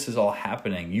while this is all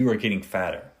happening, you are getting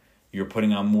fatter. You're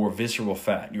putting on more visceral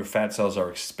fat. Your fat cells are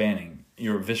expanding.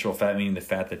 Your visceral fat, meaning the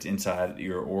fat that's inside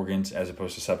your organs, as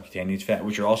opposed to subcutaneous fat,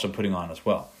 which you're also putting on as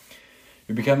well.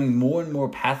 You're becoming more and more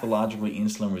pathologically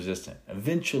insulin resistant.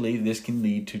 Eventually, this can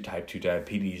lead to type 2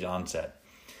 diabetes onset.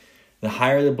 The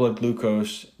higher the blood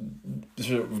glucose,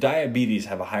 so diabetes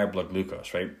have a higher blood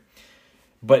glucose, right?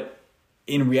 But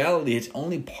in reality, it's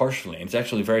only partially, and it's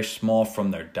actually very small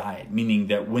from their diet, meaning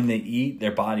that when they eat,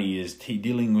 their body is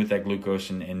dealing with that glucose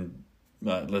and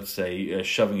let's say,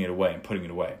 shoving it away and putting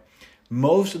it away.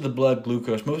 Most of the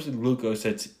glucose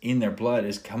that's in their blood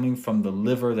is coming from the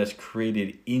liver that's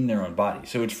created in their own body.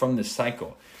 So it's from this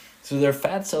cycle. So their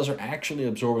fat cells are actually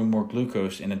absorbing more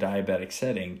glucose in a diabetic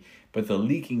setting, but the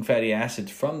leaking fatty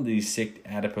acids from these sick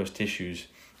adipose tissues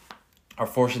are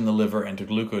forcing the liver into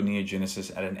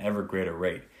gluconeogenesis at an ever greater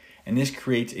rate. And this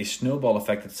creates a snowball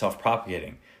effect that's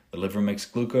self-propagating. The liver makes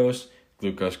glucose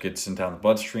gets into the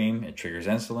bloodstream, it triggers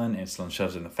insulin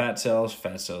shoves in the fat cells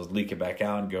leak it back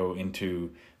out and go into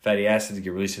fatty acids,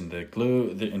 get released into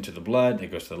the blood,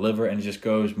 it goes to the liver, and it just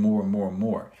goes more and more and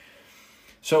more.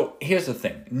 So here's the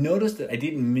thing. Notice that I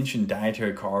didn't mention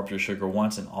dietary carbs or sugar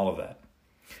once in all of that.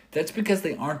 That's because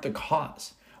they aren't the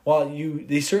cause. While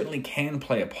they certainly can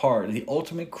play a part, the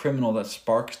ultimate criminal that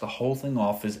sparks the whole thing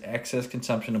off is excess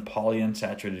consumption of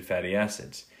polyunsaturated fatty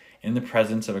acids in the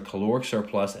presence of a caloric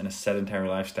surplus and a sedentary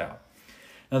lifestyle.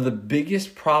 Now, the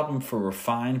biggest problem for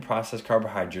refined processed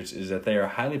carbohydrates is that they are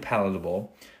highly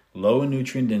palatable, low in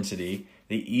nutrient density,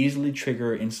 they easily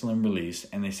trigger insulin release,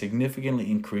 and they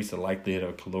significantly increase the likelihood of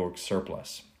a caloric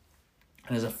surplus.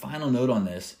 And as a final note on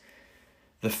this,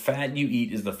 the fat you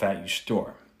eat is the fat you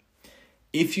store.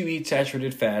 If you eat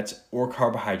saturated fats or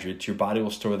carbohydrates, your body will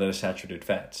store that as saturated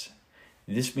fats.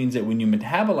 This means that when you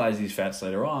metabolize these fats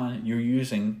later on, you're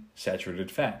using saturated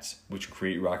fats, which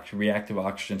create reactive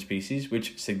oxygen species,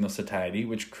 which signal satiety,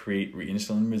 which create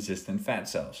insulin-resistant fat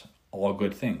cells. All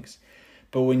good things.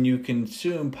 But when you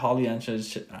consume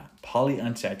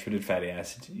polyunsaturated fatty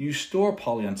acids, you store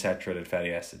polyunsaturated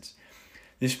fatty acids.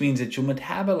 This means that you'll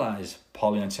metabolize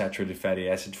polyunsaturated fatty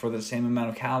acids for the same amount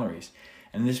of calories.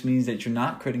 And this means that you're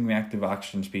not creating reactive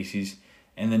oxygen species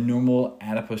and the normal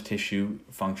adipose tissue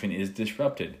function is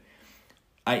disrupted,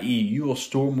 i.e. you will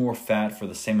store more fat for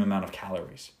the same amount of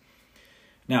calories.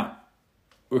 Now,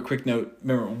 a quick note,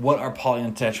 remember, what are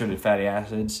polyunsaturated fatty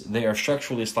acids? They are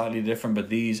structurally slightly different, but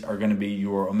these are going to be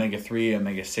your omega-3,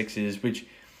 omega-6s, which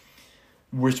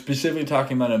we're specifically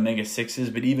talking about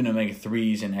omega-6s, but even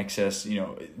omega-3s in excess,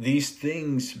 these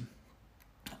things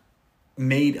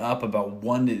made up about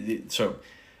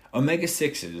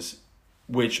omega-6s,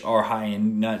 which are high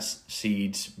in nuts,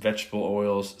 seeds, vegetable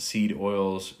oils, seed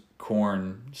oils,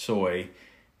 corn, soy,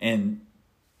 and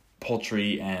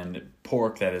poultry and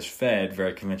pork that is fed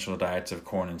very conventional diets of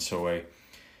corn and soy.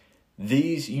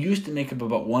 These used to make up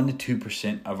about 1 to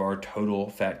 2% of our total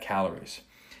fat calories.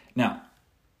 Now,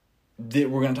 we're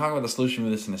going to talk about the solution for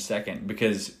this in a second,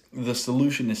 because the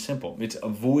solution is simple. It's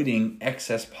avoiding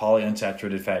excess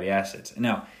polyunsaturated fatty acids.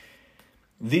 Now,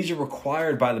 These are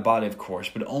required by the body, of course,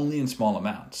 but only in small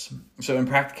amounts. So in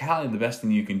practicality, the best thing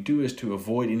you can do is to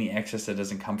avoid any excess that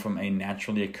doesn't come from a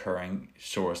naturally occurring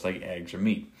source like eggs or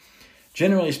meat.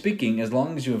 Generally speaking, as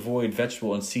long as you avoid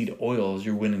vegetable and seed oils,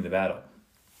 you're winning the battle.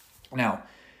 Now,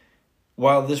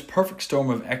 while this perfect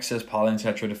storm of excess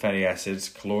polyunsaturated fatty acids,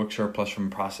 caloric surplus from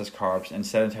processed carbs, and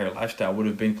sedentary lifestyle would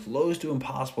have been close to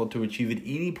impossible to achieve at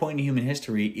any point in human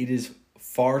history, it is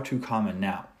far too common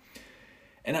now.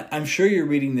 And I'm sure you're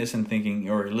reading this and thinking,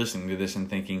 or listening to this and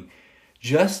thinking,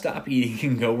 just stop eating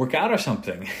and go work out or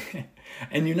something.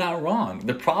 And you're not wrong.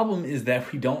 The problem is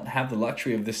that we don't have the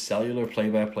luxury of this cellular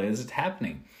play-by-play as it's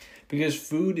happening. Because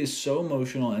food is so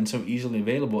emotional and so easily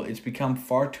available, it's become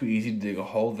far too easy to dig a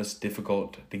hole that's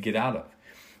difficult to get out of.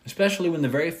 Especially when the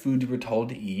very foods we're told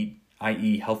to eat,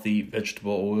 i.e. healthy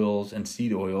vegetable oils and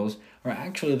seed oils, are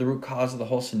actually the root cause of the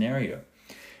whole scenario.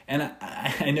 And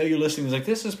I know you're listening, like,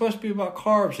 this is supposed to be about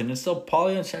carbs and it's still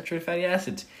polyunsaturated fatty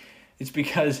acids. It's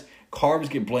because carbs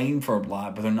get blamed for a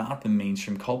lot, but they're not the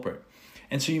mainstream culprit.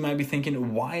 And so you might be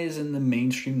thinking, why isn't the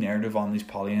mainstream narrative on these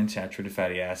polyunsaturated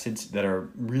fatty acids that are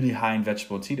really high in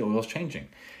vegetable and seed oils changing?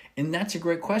 And that's a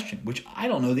great question, which I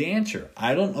don't know the answer.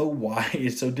 I don't know why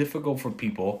it's so difficult for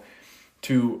people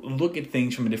to look at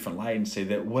things from a different light and say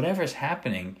that whatever's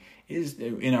happening is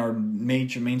in our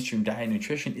major mainstream diet and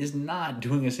nutrition is not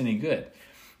doing us any good.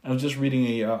 I was just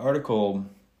reading an article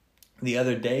the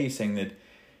other day saying that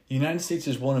the United States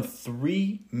is one of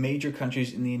 3 major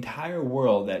countries in the entire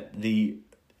world that the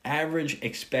average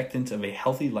expectancy of a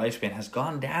healthy lifespan has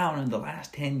gone down in the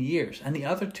last 10 years. And the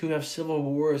other 2 have civil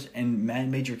wars and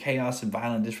major chaos and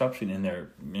violent disruption in their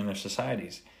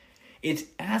societies. It's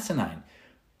asinine.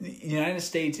 The United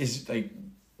States is like,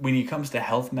 when it comes to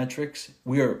health metrics,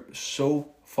 we are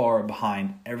so far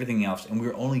behind everything else and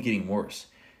we're only getting worse.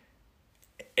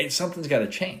 Something's got to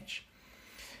change.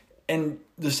 And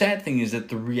the sad thing is that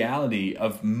the reality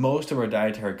of most of our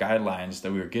dietary guidelines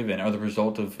that we were given are the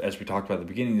result of, as we talked about at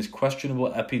the beginning, these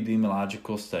questionable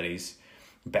epidemiological studies,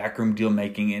 backroom deal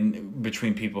making in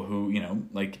between people who,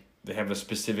 like they have a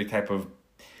specific type of,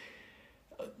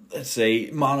 let's say,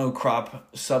 monocrop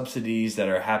subsidies that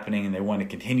are happening and they want to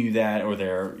continue that, or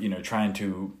they're, trying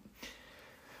to,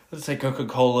 let's say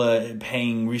Coca-Cola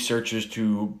paying researchers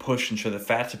to push and show that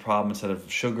fat's a problem instead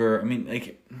of sugar. I mean,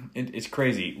 like, it's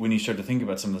crazy when you start to think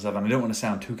about some of this stuff. And I don't want to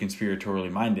sound too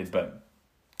conspiratorially minded, but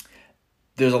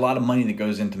there's a lot of money that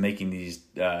goes into making these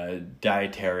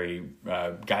dietary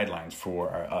guidelines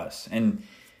for us. And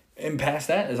past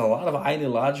that is a lot of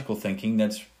ideological thinking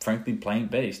that's frankly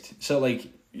plant-based. So, like,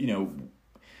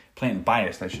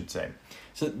 plant-biased, I should say.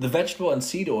 So the vegetable and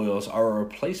seed oils are a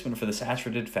replacement for the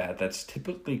saturated fat that's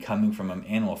typically coming from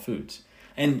animal foods.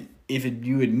 And if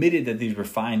you admitted that these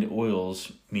refined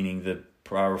oils, meaning the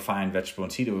refined vegetable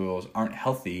and seed oils, aren't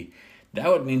healthy, that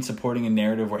would mean supporting a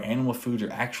narrative where animal foods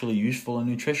are actually useful and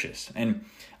nutritious. And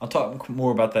I'll talk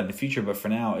more about that in the future, but for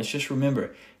now, it's just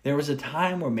remember, there was a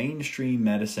time where mainstream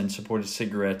medicine supported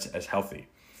cigarettes as healthy.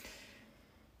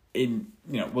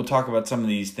 We'll talk about some of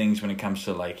these things when it comes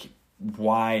to like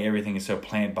why everything is so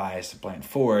plant biased and plant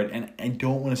forward. And I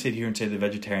don't want to sit here and say that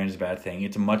vegetarian is a bad thing.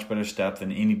 It's a much better step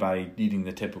than anybody eating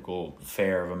the typical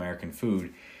fare of American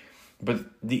food. But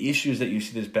the issue is that you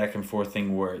see this back and forth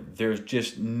thing where there's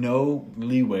just no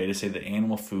leeway to say that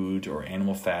animal foods or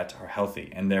animal fats are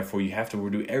healthy. And therefore you have to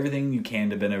do everything you can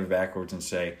to bend over backwards and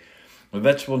say, well,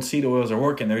 vegetable and seed oils are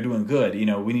working. They're doing good.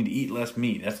 We need to eat less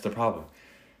meat. That's the problem.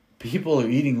 People are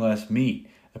eating less meat.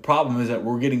 The problem is that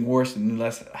we're getting worse and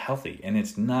less healthy, and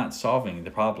it's not solving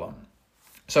the problem.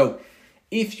 So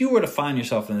if you were to find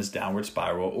yourself in this downward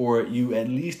spiral, or you at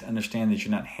least understand that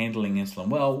you're not handling insulin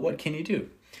well, what can you do?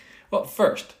 Well,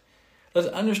 first, let's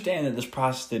understand that this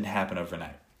process didn't happen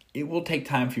overnight. It will take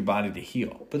time for your body to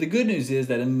heal. But the good news is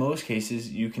that in most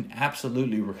cases, you can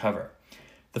absolutely recover.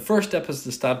 The first step is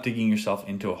to stop digging yourself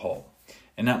into a hole.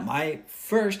 And now my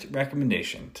first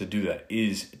recommendation to do that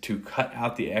is to cut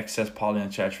out the excess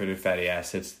polyunsaturated fatty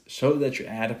acids so that your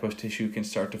adipose tissue can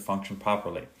start to function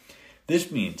properly.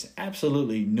 This means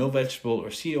absolutely no vegetable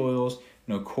or seed oils,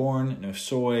 no corn, no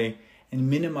soy, and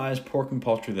minimize pork and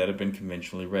poultry that have been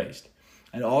conventionally raised.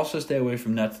 And also stay away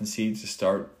from nuts and seeds to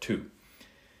start too.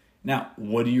 Now,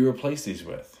 what do you replace these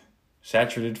with?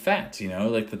 Saturated fats,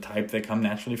 like the type that come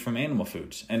naturally from animal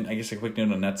foods. And I guess a quick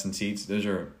note on nuts and seeds, those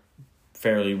are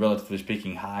fairly, relatively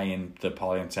speaking, high in the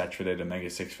polyunsaturated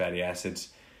omega-6 fatty acids.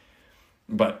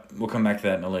 But we'll come back to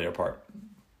that in a later part.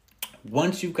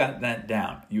 Once you've got that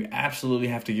down, you absolutely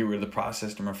have to get rid of the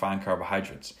processed and refined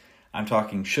carbohydrates. I'm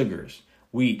talking sugars,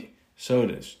 wheat,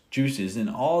 sodas, juices, and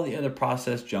all the other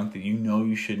processed junk that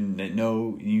shouldn't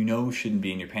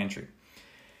be in your pantry.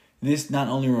 This not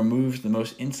only removes the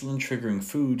most insulin-triggering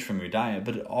foods from your diet,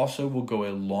 but it also will go a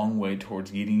long way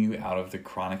towards getting you out of the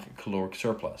chronic caloric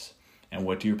surplus. And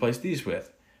what do you replace these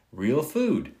with? Real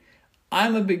food.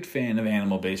 I'm a big fan of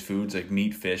animal-based foods like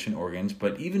meat, fish, and organs,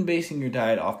 but even basing your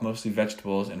diet off mostly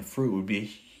vegetables and fruit would be a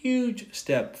huge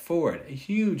step forward.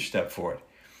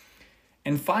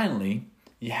 And finally,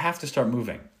 you have to start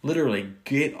moving. Literally,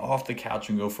 get off the couch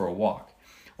and go for a walk.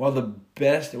 While the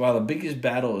biggest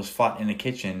battle is fought in the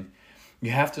kitchen, you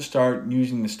have to start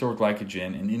using the stored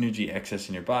glycogen and energy excess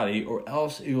in your body, or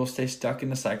else you will stay stuck in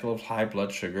the cycle of high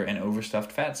blood sugar and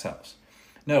overstuffed fat cells.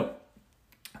 No,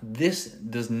 this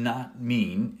does not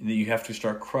mean that you have to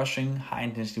start crushing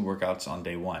high-intensity workouts on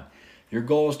day one. Your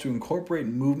goal is to incorporate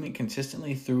movement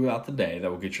consistently throughout the day that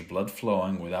will get your blood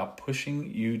flowing without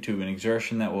pushing you to an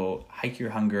exertion that will hike your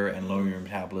hunger and lower your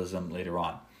metabolism later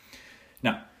on.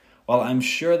 Now, while I'm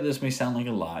sure this may sound like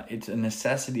a lot, it's a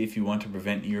necessity if you want to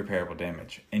prevent irreparable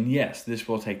damage. And yes, this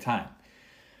will take time.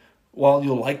 While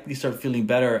you'll likely start feeling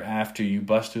better after you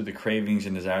bust through the cravings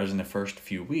and desires in the first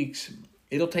few weeks,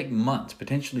 it'll take months,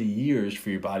 potentially years, for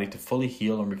your body to fully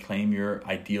heal and reclaim your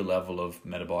ideal level of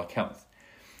metabolic health.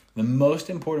 The most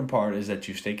important part is that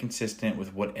you stay consistent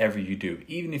with whatever you do.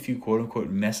 Even if you quote-unquote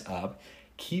mess up,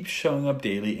 keep showing up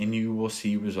daily and you will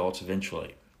see results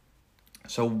eventually.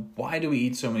 So why do we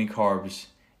eat so many carbs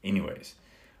anyways?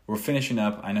 We're finishing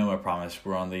up. I know, I promise.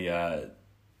 We're on the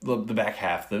back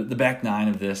half, the back nine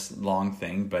of this long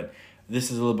thing, but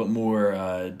this is a little bit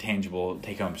more tangible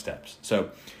take-home steps.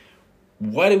 So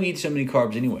why do we eat so many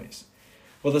carbs anyways?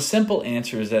 Well, the simple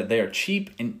answer is that they are cheap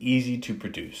and easy to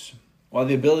produce. While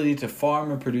the ability to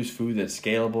farm and produce food that's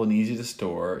scalable and easy to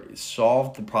store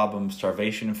solved the problem of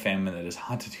starvation and famine that has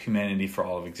haunted humanity for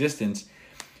all of existence,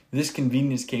 this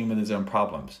convenience came with its own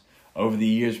problems. Over the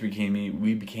years,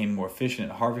 we became more efficient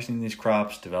at harvesting these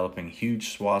crops, developing huge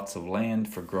swaths of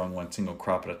land for growing one single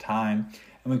crop at a time,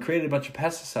 and we created a bunch of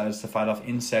pesticides to fight off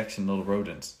insects and little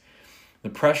rodents. The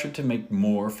pressure to make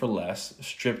more for less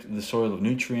stripped the soil of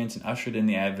nutrients and ushered in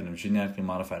the advent of genetically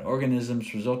modified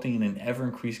organisms, resulting in an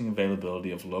ever-increasing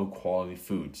availability of low-quality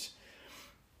foods.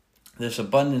 This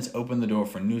abundance opened the door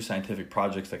for new scientific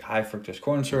projects like high-fructose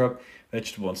corn syrup,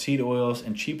 vegetable and seed oils,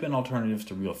 and cheapened alternatives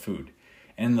to real food.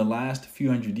 And in the last few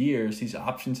hundred years, these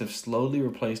options have slowly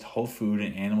replaced whole food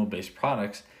and animal-based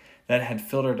products that had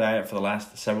filled our diet for the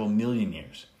last several million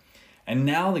years. And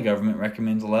now the government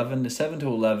recommends 7 to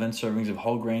 11 servings of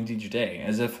whole grains each day,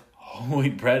 as if whole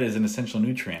wheat bread is an essential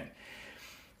nutrient.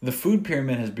 The food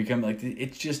pyramid has become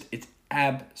it's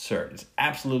absurd. It's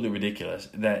absolutely ridiculous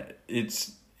that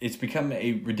it's become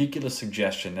a ridiculous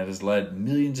suggestion that has led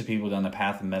millions of people down the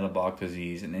path of metabolic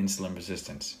disease and insulin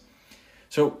resistance.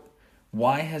 So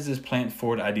why has this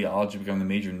plant-forward ideology become the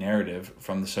major narrative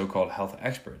from the so-called health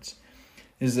experts?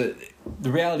 The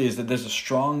reality is that there's a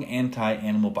strong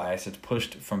anti-animal bias that's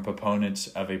pushed from proponents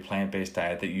of a plant-based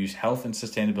diet that use health and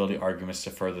sustainability arguments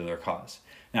to further their cause.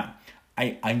 Now,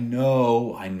 I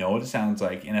know what it sounds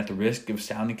like, and at the risk of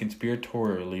sounding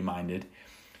conspiratorially minded,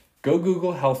 go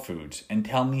Google health foods and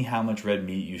tell me how much red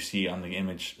meat you see on the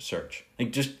image search.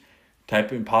 Just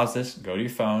type in, pause this, go to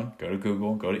your phone, go to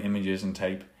Google, go to images and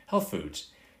type health foods.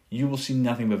 You will see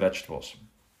nothing but vegetables.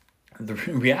 The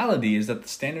reality is that the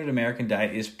standard American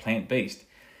diet is plant-based.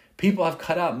 People have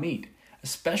cut out meat,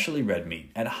 especially red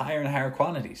meat, at higher and higher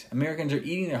quantities. Americans are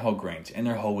eating their whole grains and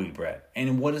their whole wheat bread.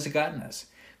 And what has it gotten us?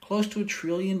 Close to $1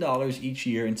 trillion each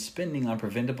year in spending on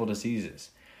preventable diseases.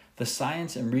 The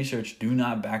science and research do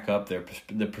not back up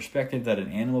the perspective that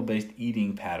an animal-based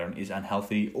eating pattern is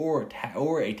unhealthy or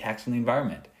a tax on the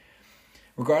environment.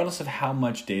 Regardless of how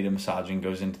much data massaging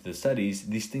goes into the studies,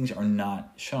 these things are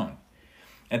not shown.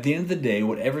 At the end of the day,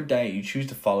 whatever diet you choose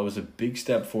to follow is a big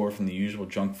step forward from the usual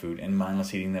junk food and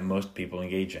mindless eating that most people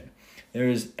engage in. There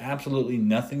is absolutely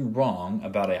nothing wrong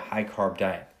about a high-carb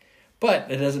diet,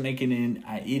 but it doesn't make it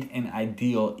an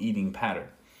ideal eating pattern.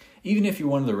 Even if you're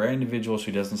one of the rare individuals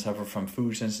who doesn't suffer from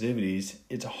food sensitivities,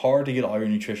 it's hard to get all your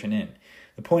nutrition in.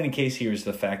 The point in case here is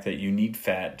the fact that you need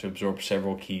fat to absorb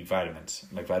several key vitamins,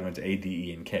 like vitamins A, D,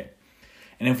 E, and K.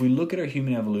 And if we look at our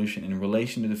human evolution in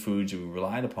relation to the foods that we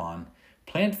relied upon,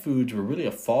 plant foods were really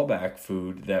a fallback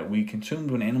food that we consumed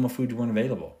when animal foods weren't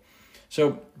available.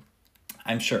 So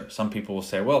I'm sure some people will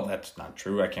say, well, that's not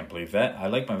true. I can't believe that. I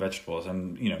like my vegetables.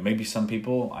 And, maybe some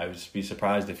people, I would be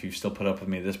surprised if you still put up with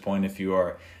me at this point if you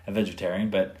are a vegetarian,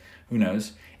 but who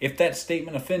knows? If that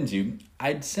statement offends you,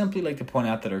 I'd simply like to point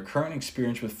out that our current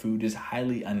experience with food is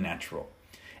highly unnatural.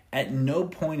 At no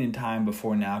point in time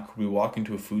before now could we walk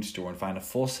into a food store and find a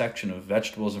full section of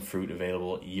vegetables and fruit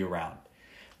available year-round.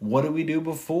 What did we do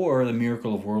before the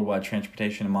miracle of worldwide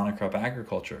transportation and monocrop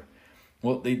agriculture?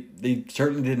 Well, they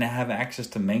certainly didn't have access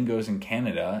to mangoes in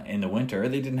Canada in the winter.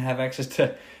 They didn't have access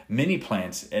to many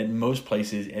plants at most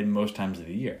places at most times of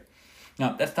the year.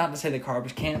 Now, that's not to say that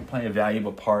carbs can't play a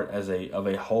valuable part of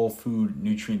a whole food,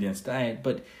 nutrient-dense diet,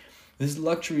 but this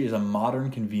luxury is a modern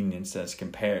convenience that's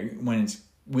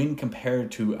when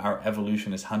compared to our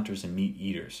evolution as hunters and meat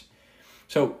eaters.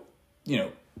 So,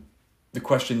 the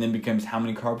question then becomes, how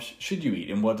many carbs should you eat,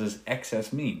 and what does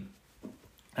excess mean?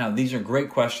 Now, these are great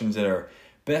questions that are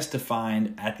best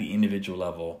defined at the individual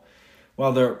level.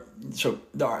 While there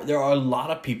are a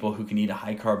lot of people who can eat a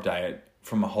high carb diet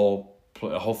from a whole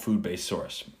food based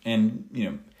source,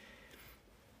 and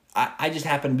I just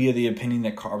happen to be of the opinion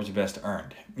that carbs are best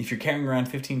earned. If you're carrying around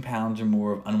 15 pounds or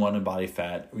more of unwanted body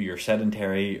fat, or you're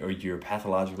sedentary, or you're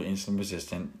pathologically insulin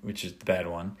resistant, which is the bad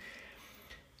one,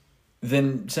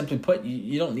 then simply put,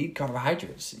 you don't need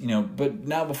carbohydrates. But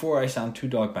now, before I sound too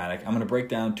dogmatic, I'm going to break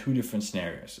down two different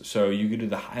scenarios. So you could do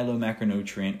the high-low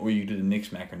macronutrient, or you could do the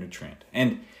mixed macronutrient.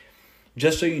 And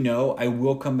just so you know, I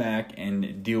will come back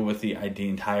and deal with the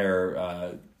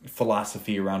entire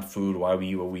philosophy around food, why we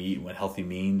eat what we eat, what healthy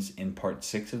means in part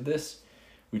 6 of this,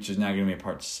 which is now going to be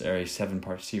a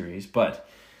 7-part series. But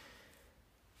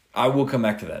I will come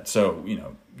back to that. So,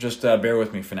 just bear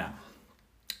with me for now.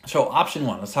 So option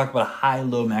 1, let's talk about a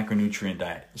high-low macronutrient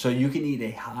diet. So you can eat a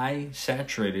high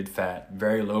saturated fat,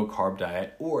 very low carb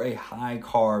diet, or a high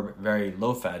carb, very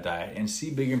low fat diet, and see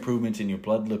big improvements in your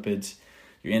blood lipids,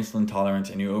 your insulin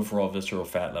tolerance, and your overall visceral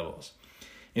fat levels.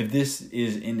 If this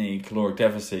is in a caloric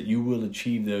deficit, you will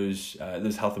achieve those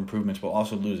health improvements while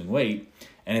also losing weight.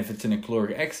 And if it's in a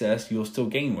caloric excess, you'll still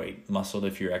gain weight, muscle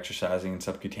if you're exercising, and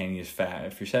subcutaneous fat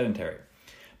if you're sedentary.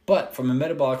 But from a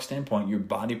metabolic standpoint, your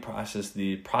body processes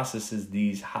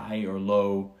these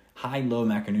high-low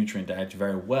macronutrient diets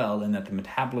very well, and that the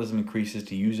metabolism increases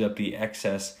to use up the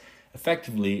excess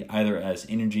effectively, either as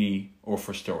energy or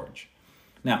for storage.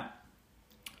 Now,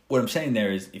 what I'm saying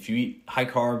there is, if you eat high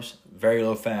carbs, very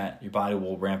low fat, your body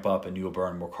will ramp up and you will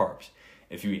burn more carbs.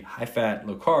 If you eat high fat,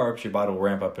 low carbs, your body will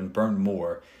ramp up and burn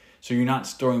more. So you're not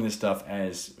storing this stuff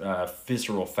as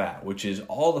visceral fat, which is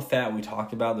all the fat we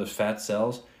talked about. Those fat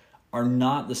cells are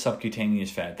not the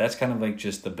subcutaneous fat. That's kind of like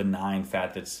just the benign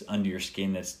fat that's under your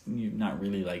skin that's not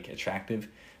really like attractive.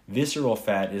 Visceral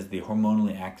fat is the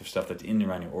hormonally active stuff that's in and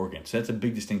around your organs. So that's a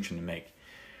big distinction to make.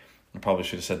 I probably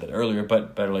should have said that earlier,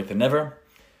 but better late than never.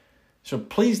 So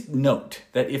please note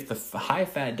that if the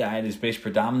high-fat diet is based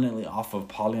predominantly off of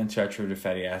polyunsaturated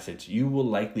fatty acids, you will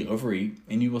likely overeat,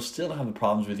 and you will still have the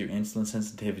problems with your insulin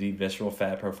sensitivity, visceral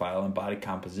fat profile, and body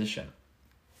composition.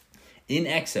 In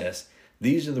excess,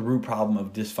 these are the root problem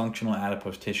of dysfunctional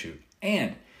adipose tissue.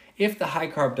 And if the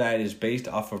high-carb diet is based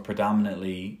off of now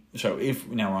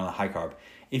we're on the high-carb.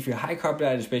 If your high-carb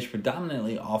diet is based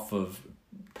predominantly off of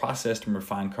processed and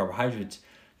refined carbohydrates,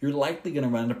 you're likely going to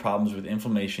run into problems with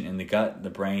inflammation in the gut,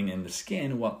 the brain, and the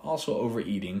skin, while also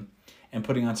overeating and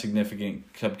putting on significant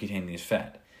subcutaneous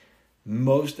fat.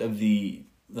 Most of the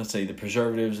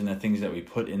preservatives and the things that we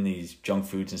put in these junk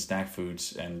foods and snack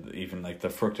foods, and even like the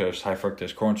high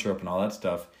fructose corn syrup and all that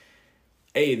stuff,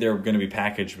 A, they're going to be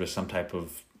packaged with some type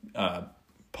of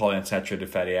polyunsaturated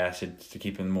fatty acids to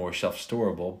keep them more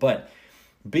self-storable, but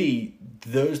B,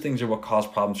 those things are what cause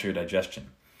problems for your digestion.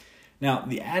 Now,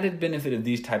 the added benefit of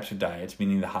these types of diets,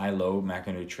 meaning the high-low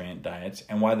macronutrient diets,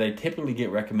 and why they typically get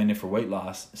recommended for weight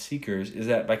loss seekers, is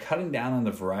that by cutting down on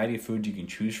the variety of foods you can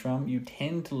choose from, you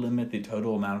tend to limit the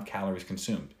total amount of calories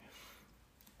consumed.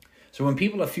 So when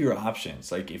people have fewer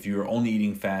options, like if you're only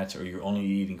eating fats or you're only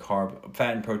eating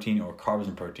fat and protein or carbs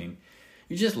and protein,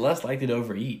 you're just less likely to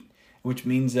overeat, which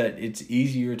means that it's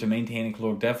easier to maintain a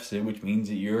caloric deficit, which means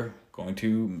that you're going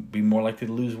to be more likely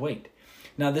to lose weight.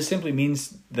 Now, this simply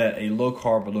means that a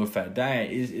low-carb or low-fat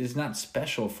diet is not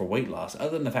special for weight loss,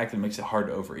 other than the fact that it makes it hard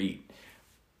to overeat.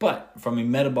 But from a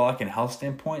metabolic and health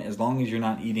standpoint, as long as you're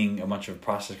not eating a bunch of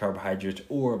processed carbohydrates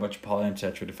or a bunch of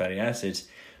polyunsaturated fatty acids,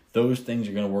 those things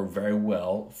are going to work very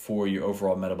well for your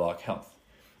overall metabolic health.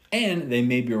 And they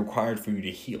may be required for you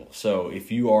to heal. So if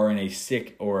you are in a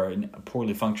sick or a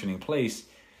poorly functioning place,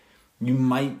 you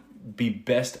might be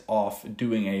best off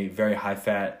doing a very high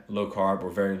fat, low carb,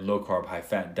 or very low carb, high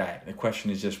fat diet. The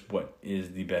question is just what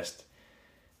is the best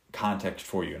context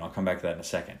for you, and I'll come back to that in a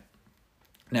second.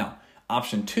 Now,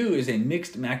 option 2 is a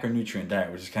mixed macronutrient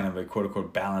diet, which is kind of a quote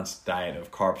unquote balanced diet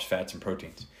of carbs, fats, and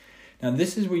proteins. Now,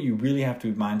 this is where you really have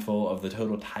to be mindful of the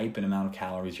total type and amount of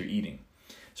calories you're eating.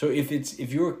 So if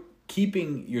you're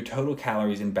keeping your total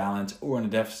calories in balance or in a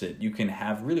deficit, you can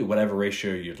have really whatever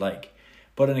ratio you'd like.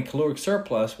 But in a caloric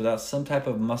surplus, without some type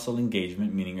of muscle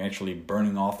engagement, meaning you're actually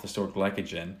burning off the stored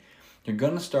glycogen, you're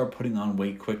going to start putting on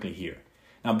weight quickly here.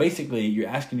 Now, basically, you're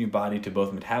asking your body to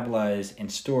both metabolize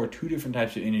and store two different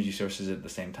types of energy sources at the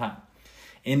same time.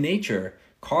 In nature,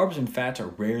 carbs and fats are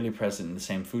rarely present in the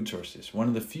same food sources. One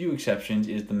of the few exceptions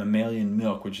is the mammalian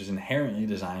milk, which is inherently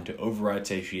designed to override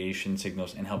satiation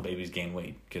signals and help babies gain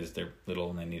weight because they're little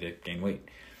and they need to gain weight.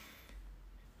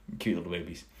 Cute little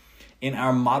babies. In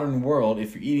our modern world,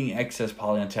 if you're eating excess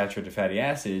polyunsaturated fatty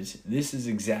acids, this is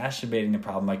exacerbating the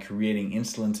problem by creating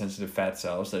insulin-sensitive fat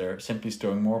cells that are simply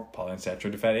storing more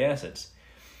polyunsaturated fatty acids.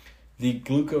 The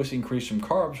glucose increase from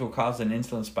carbs will cause an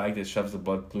insulin spike that shoves the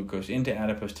blood glucose into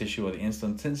adipose tissue while the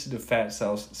insulin-sensitive fat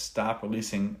cells stop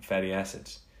releasing fatty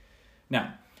acids.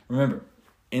 Now, remember,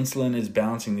 insulin is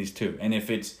balancing these two, and if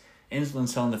it's insulin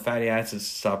selling the fatty acids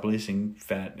to stop releasing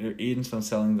fat, or insulin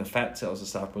selling the fat cells to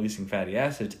stop releasing fatty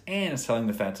acids, and it's telling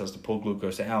the fat cells to pull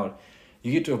glucose out,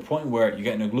 you get to a point where you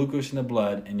got no glucose in the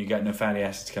blood and you got no fatty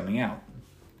acids coming out.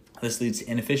 This leads to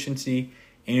inefficiency,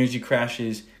 energy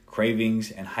crashes,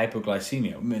 cravings, and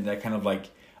hypoglycemia. I mean, that kind of like,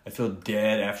 I feel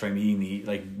dead after I'm eating,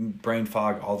 like brain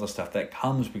fog, all the stuff that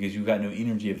comes because you've got no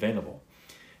energy available.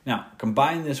 Now,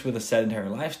 combine this with a sedentary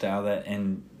lifestyle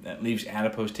that leaves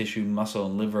adipose tissue, muscle,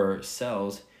 and liver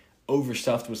cells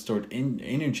overstuffed with stored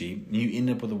energy, and you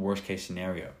end up with a worst case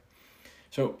scenario.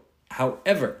 So,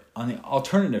 however, on the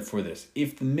alternative for this,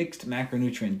 if the mixed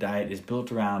macronutrient diet is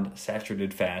built around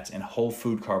saturated fats and whole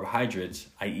food carbohydrates,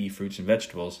 i.e. fruits and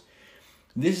vegetables,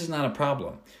 this is not a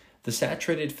problem. The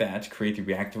saturated fats create the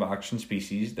reactive oxygen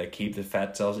species that keep the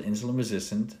fat cells insulin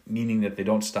resistant, meaning that they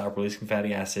don't stop releasing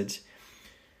fatty acids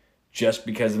just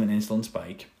because of an insulin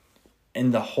spike.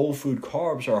 And the whole food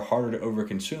carbs are harder to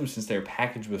overconsume since they're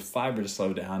packaged with fiber to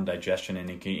slow down digestion and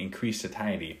increase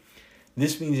satiety.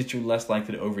 This means that you're less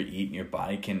likely to overeat and your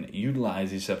body can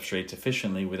utilize these substrates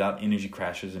efficiently without energy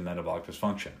crashes and metabolic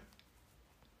dysfunction.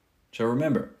 So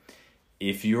remember,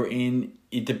 if you're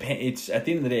it's at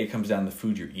the end of the day, it comes down to the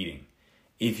food you're eating.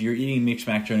 If you're eating a mixed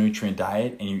macronutrient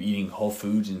diet and you're eating whole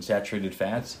foods and saturated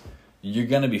fats, you're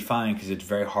going to be fine because it's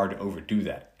very hard to overdo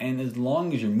that. And as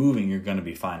long as you're moving, you're going to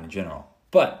be fine in general.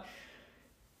 But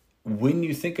when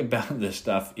you think about this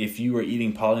stuff, if you are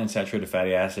eating polyunsaturated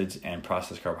fatty acids and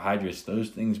processed carbohydrates, those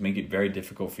things make it very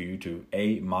difficult for you to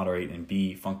A, moderate, and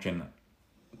B, function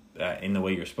in the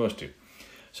way you're supposed to.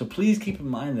 So please keep in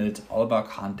mind that it's all about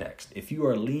context. If you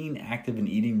are lean, active, and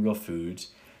eating real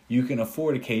foods, you can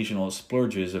afford occasional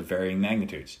splurges of varying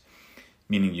magnitudes,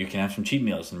 meaning you can have some cheat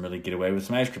meals and really get away with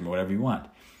some ice cream or whatever you want.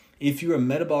 If you are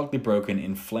metabolically broken,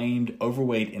 inflamed,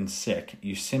 overweight, and sick,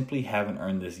 you simply haven't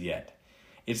earned this yet.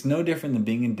 It's no different than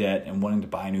being in debt and wanting to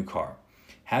buy a new car.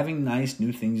 Having nice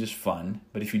new things is fun,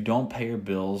 but if you don't pay your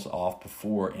bills off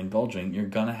before indulging, you're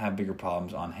going to have bigger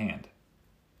problems on hand.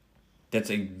 That's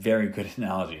a very good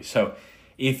analogy. So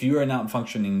if you are not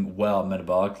functioning well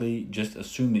metabolically, just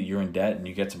assume that you're in debt and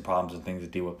you get some problems and things to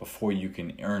deal with before you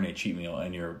can earn a cheat meal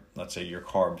and your, let's say, your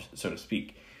carbs, so to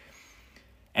speak.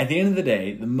 At the end of the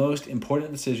day, the most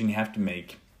important decision you have to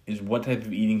make is what type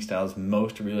of eating style is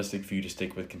most realistic for you to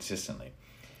stick with consistently.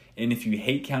 And if you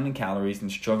hate counting calories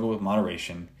and struggle with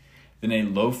moderation, then a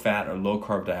low-fat or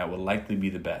low-carb diet will likely be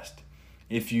the best.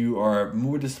 If you are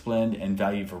more disciplined and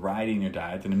value variety in your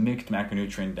diet, then a mixed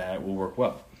macronutrient diet will work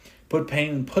well. Put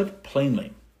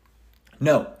plainly,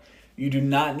 no, you do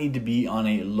not need to be on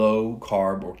a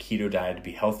low-carb or keto diet to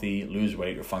be healthy, lose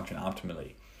weight, or function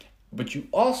optimally. But you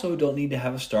also don't need to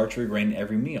have a starch or a grain in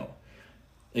every meal.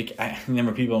 Like, I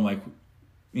remember people, I'm like,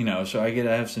 so I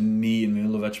have some meat and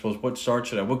little vegetables. What starch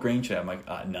should I have? What grain should I have? I'm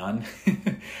like, none.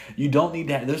 You don't need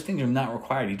that. Those things are not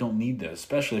required. You don't need those,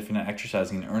 especially if you're not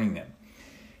exercising and earning them.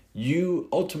 You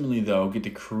ultimately, though, get to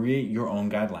create your own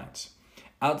guidelines.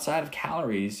 Outside of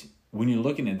calories, when you're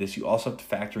looking at this, you also have to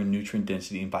factor in nutrient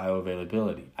density and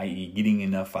bioavailability, i.e. getting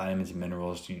enough vitamins and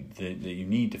minerals that you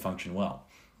need to function well.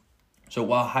 So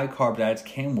while high-carb diets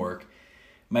can work,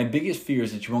 my biggest fear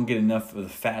is that you won't get enough of the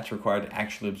fats required to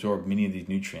actually absorb many of these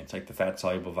nutrients, like the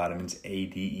fat-soluble vitamins A,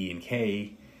 D, E, and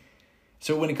K.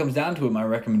 So when it comes down to it, my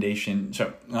recommendation,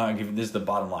 this is the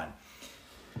bottom line.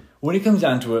 When it comes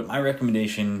down to it, my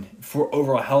recommendation for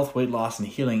overall health, weight loss, and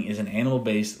healing is an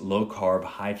animal-based, low-carb,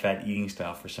 high-fat eating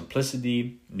style for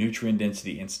simplicity, nutrient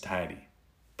density, and satiety.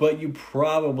 But you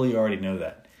probably already know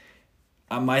that.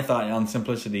 My thought on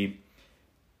simplicity,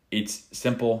 it's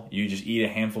simple. You just eat a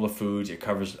handful of foods. It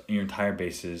covers your entire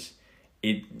bases.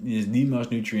 It is the most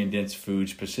nutrient-dense food,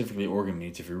 specifically organ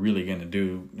meats, if you're really going to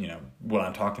do, what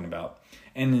I'm talking about.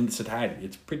 And then satiety.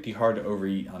 It's pretty hard to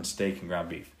overeat on steak and ground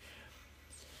beef.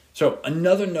 So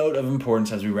another note of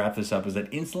importance as we wrap this up is that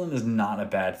insulin is not a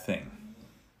bad thing.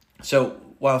 So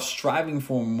while striving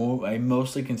for a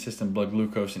mostly consistent blood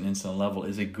glucose and insulin level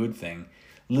is a good thing,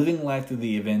 Living life through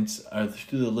the events,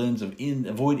 through the lens of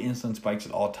avoid insulin spikes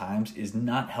at all times is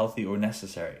not healthy or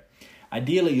necessary.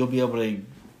 Ideally, you'll be able to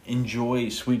enjoy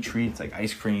sweet treats like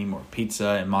ice cream or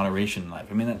pizza in moderation in life.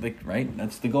 I mean, right?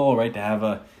 That's the goal, right? To have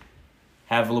a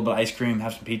little bit of ice cream,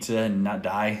 have some pizza, and not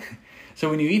die. So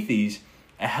when you eat these,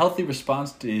 a healthy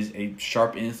response is a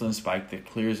sharp insulin spike that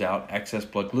clears out excess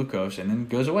blood glucose and then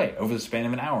goes away over the span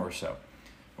of an hour or so,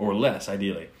 or less,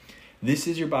 ideally. This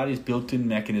is your body's built-in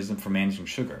mechanism for managing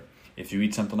sugar. If you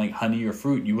eat something like honey or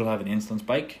fruit, you will have an insulin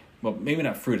spike. Well, maybe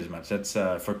not fruit as much. That's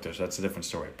fructose. That's a different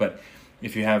story. But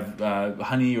if you have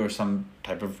honey or some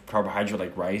type of carbohydrate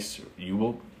like rice, you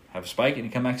will have a spike and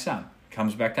it comes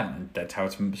back down. And that's how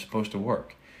it's supposed to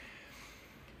work.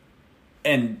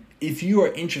 And if you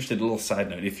are interested, a little side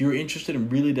note, if you're interested in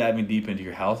really diving deep into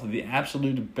your health, the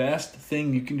absolute best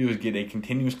thing you can do is get a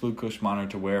continuous glucose monitor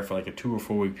to wear for like a 2 or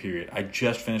 4 week period. I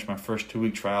just finished my first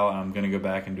 2-week trial, and I'm going to go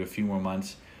back and do a few more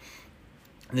months.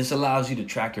 This allows you to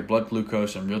track your blood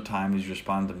glucose in real time as you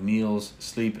respond to meals,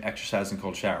 sleep, exercise, and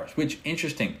cold showers. Which,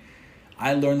 interesting,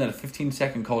 I learned that a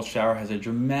 15-second cold shower has a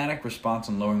dramatic response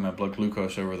in lowering my blood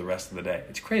glucose over the rest of the day.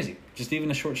 It's crazy, just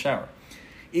even a short shower.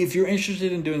 If you're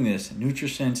interested in doing this,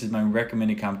 NutriSense is my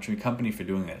recommended company for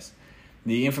doing this.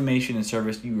 The information and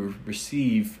service you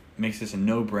receive makes this a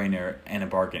no-brainer and a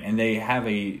bargain. And they have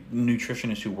a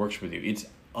nutritionist who works with you. It's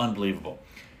unbelievable.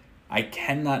 I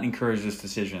cannot encourage this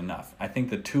decision enough. I think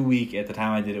the 2-week, at the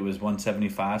time I did it, was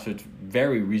 $175, so it's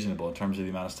very reasonable in terms of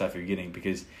the amount of stuff you're getting,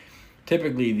 because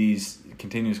typically these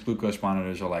continuous glucose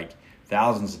monitors are like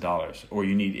thousands of dollars, or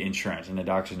you need insurance, and the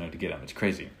doctors know to get them. It's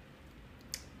crazy.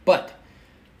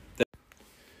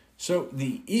 So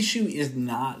the issue is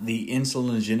not the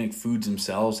insulinogenic foods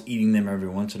themselves, eating them every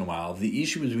once in a while. The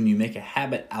issue is when you make a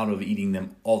habit out of eating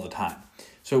them all the time.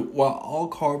 So while all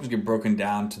carbs get broken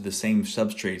down to the same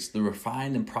substrates, the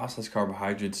refined and processed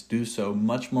carbohydrates do so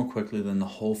much more quickly than the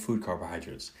whole food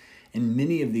carbohydrates. And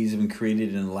many of these have been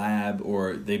created in a lab,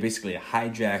 or they basically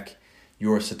hijack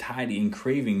your satiety and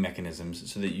craving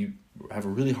mechanisms so that you have a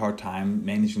really hard time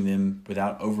managing them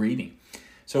without overeating.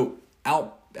 So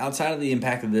outside of the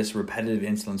impact that this repetitive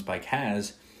insulin spike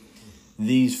has,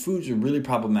 these foods are really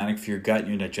problematic for your gut and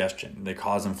your digestion. They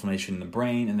cause inflammation in the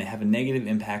brain, and they have a negative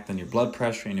impact on your blood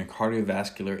pressure and your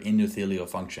cardiovascular endothelial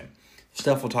function.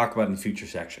 Stuff we'll talk about in the future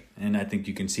section. And I think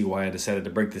you can see why I decided to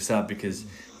break this up, because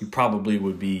you probably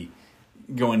would be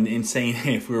going insane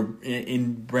if we were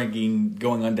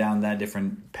going on down that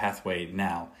different pathway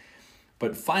now.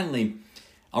 But finally,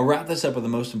 I'll wrap this up with the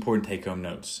most important take-home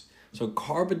notes. So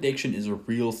carb addiction is a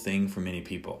real thing for many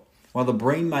people. While the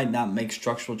brain might not make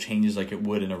structural changes like it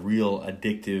would in a real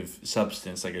addictive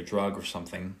substance like a drug or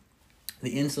something,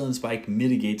 the insulin spike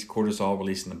mitigates cortisol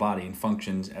release in the body and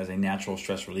functions as a natural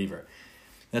stress reliever.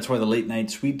 That's why the late night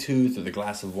sweet tooth or the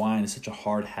glass of wine is such a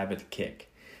hard habit to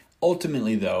kick.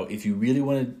 Ultimately though, if you really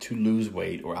wanted to lose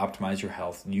weight or optimize your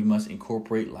health, you must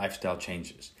incorporate lifestyle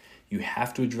changes. You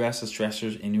have to address the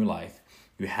stressors in your life.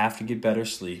 You have to get better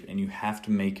sleep, and you have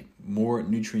to make more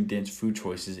nutrient-dense food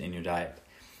choices in your diet.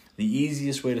 The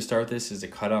easiest way to start this is to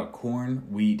cut out corn,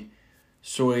 wheat,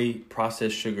 soy,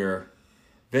 processed sugar,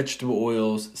 vegetable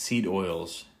oils, seed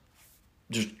oils.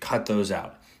 Just cut those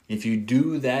out. If you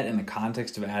do that in the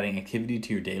context of adding activity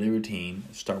to your daily routine,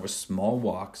 start with small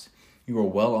walks, you are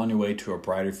well on your way to a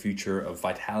brighter future of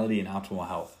vitality and optimal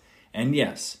health. And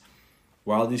yes,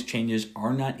 while these changes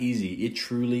are not easy, it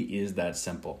truly is that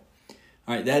simple.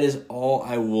 All right, that is all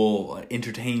I will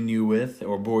entertain you with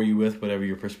or bore you with, whatever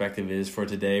your perspective is for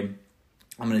today.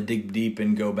 I'm going to dig deep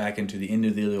and go back into the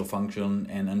endothelial function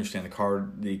and understand the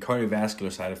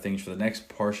cardiovascular side of things for the next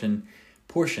portion.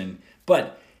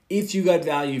 But if you got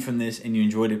value from this and you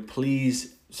enjoyed it,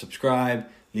 please subscribe,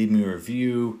 leave me a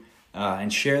review,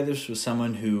 and share this with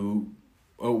someone who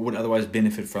would otherwise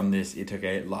benefit from this. It took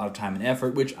a lot of time and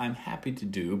effort, which I'm happy to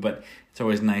do, but it's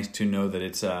always nice to know that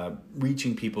it's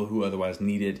reaching people who otherwise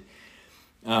need it.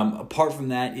 Apart from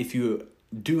that, if you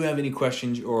do have any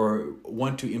questions or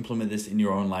want to implement this in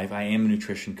your own life, I am a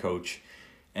nutrition coach,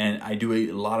 and I do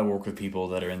a lot of work with people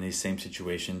that are in these same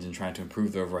situations and trying to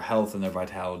improve their overall health and their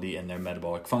vitality and their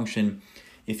metabolic function.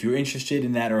 If you're interested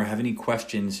in that or have any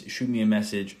questions, shoot me a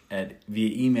message via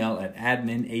email at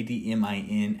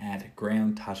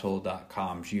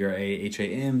admin@grahamtuttle.com,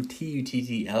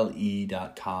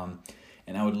 GrahamTuttle.com,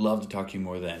 and I would love to talk to you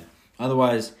more then.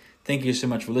 Otherwise, thank you so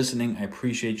much for listening. I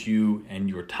appreciate you and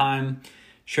your time.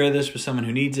 Share this with someone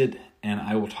who needs it, and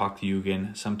I will talk to you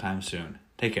again sometime soon.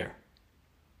 Take care.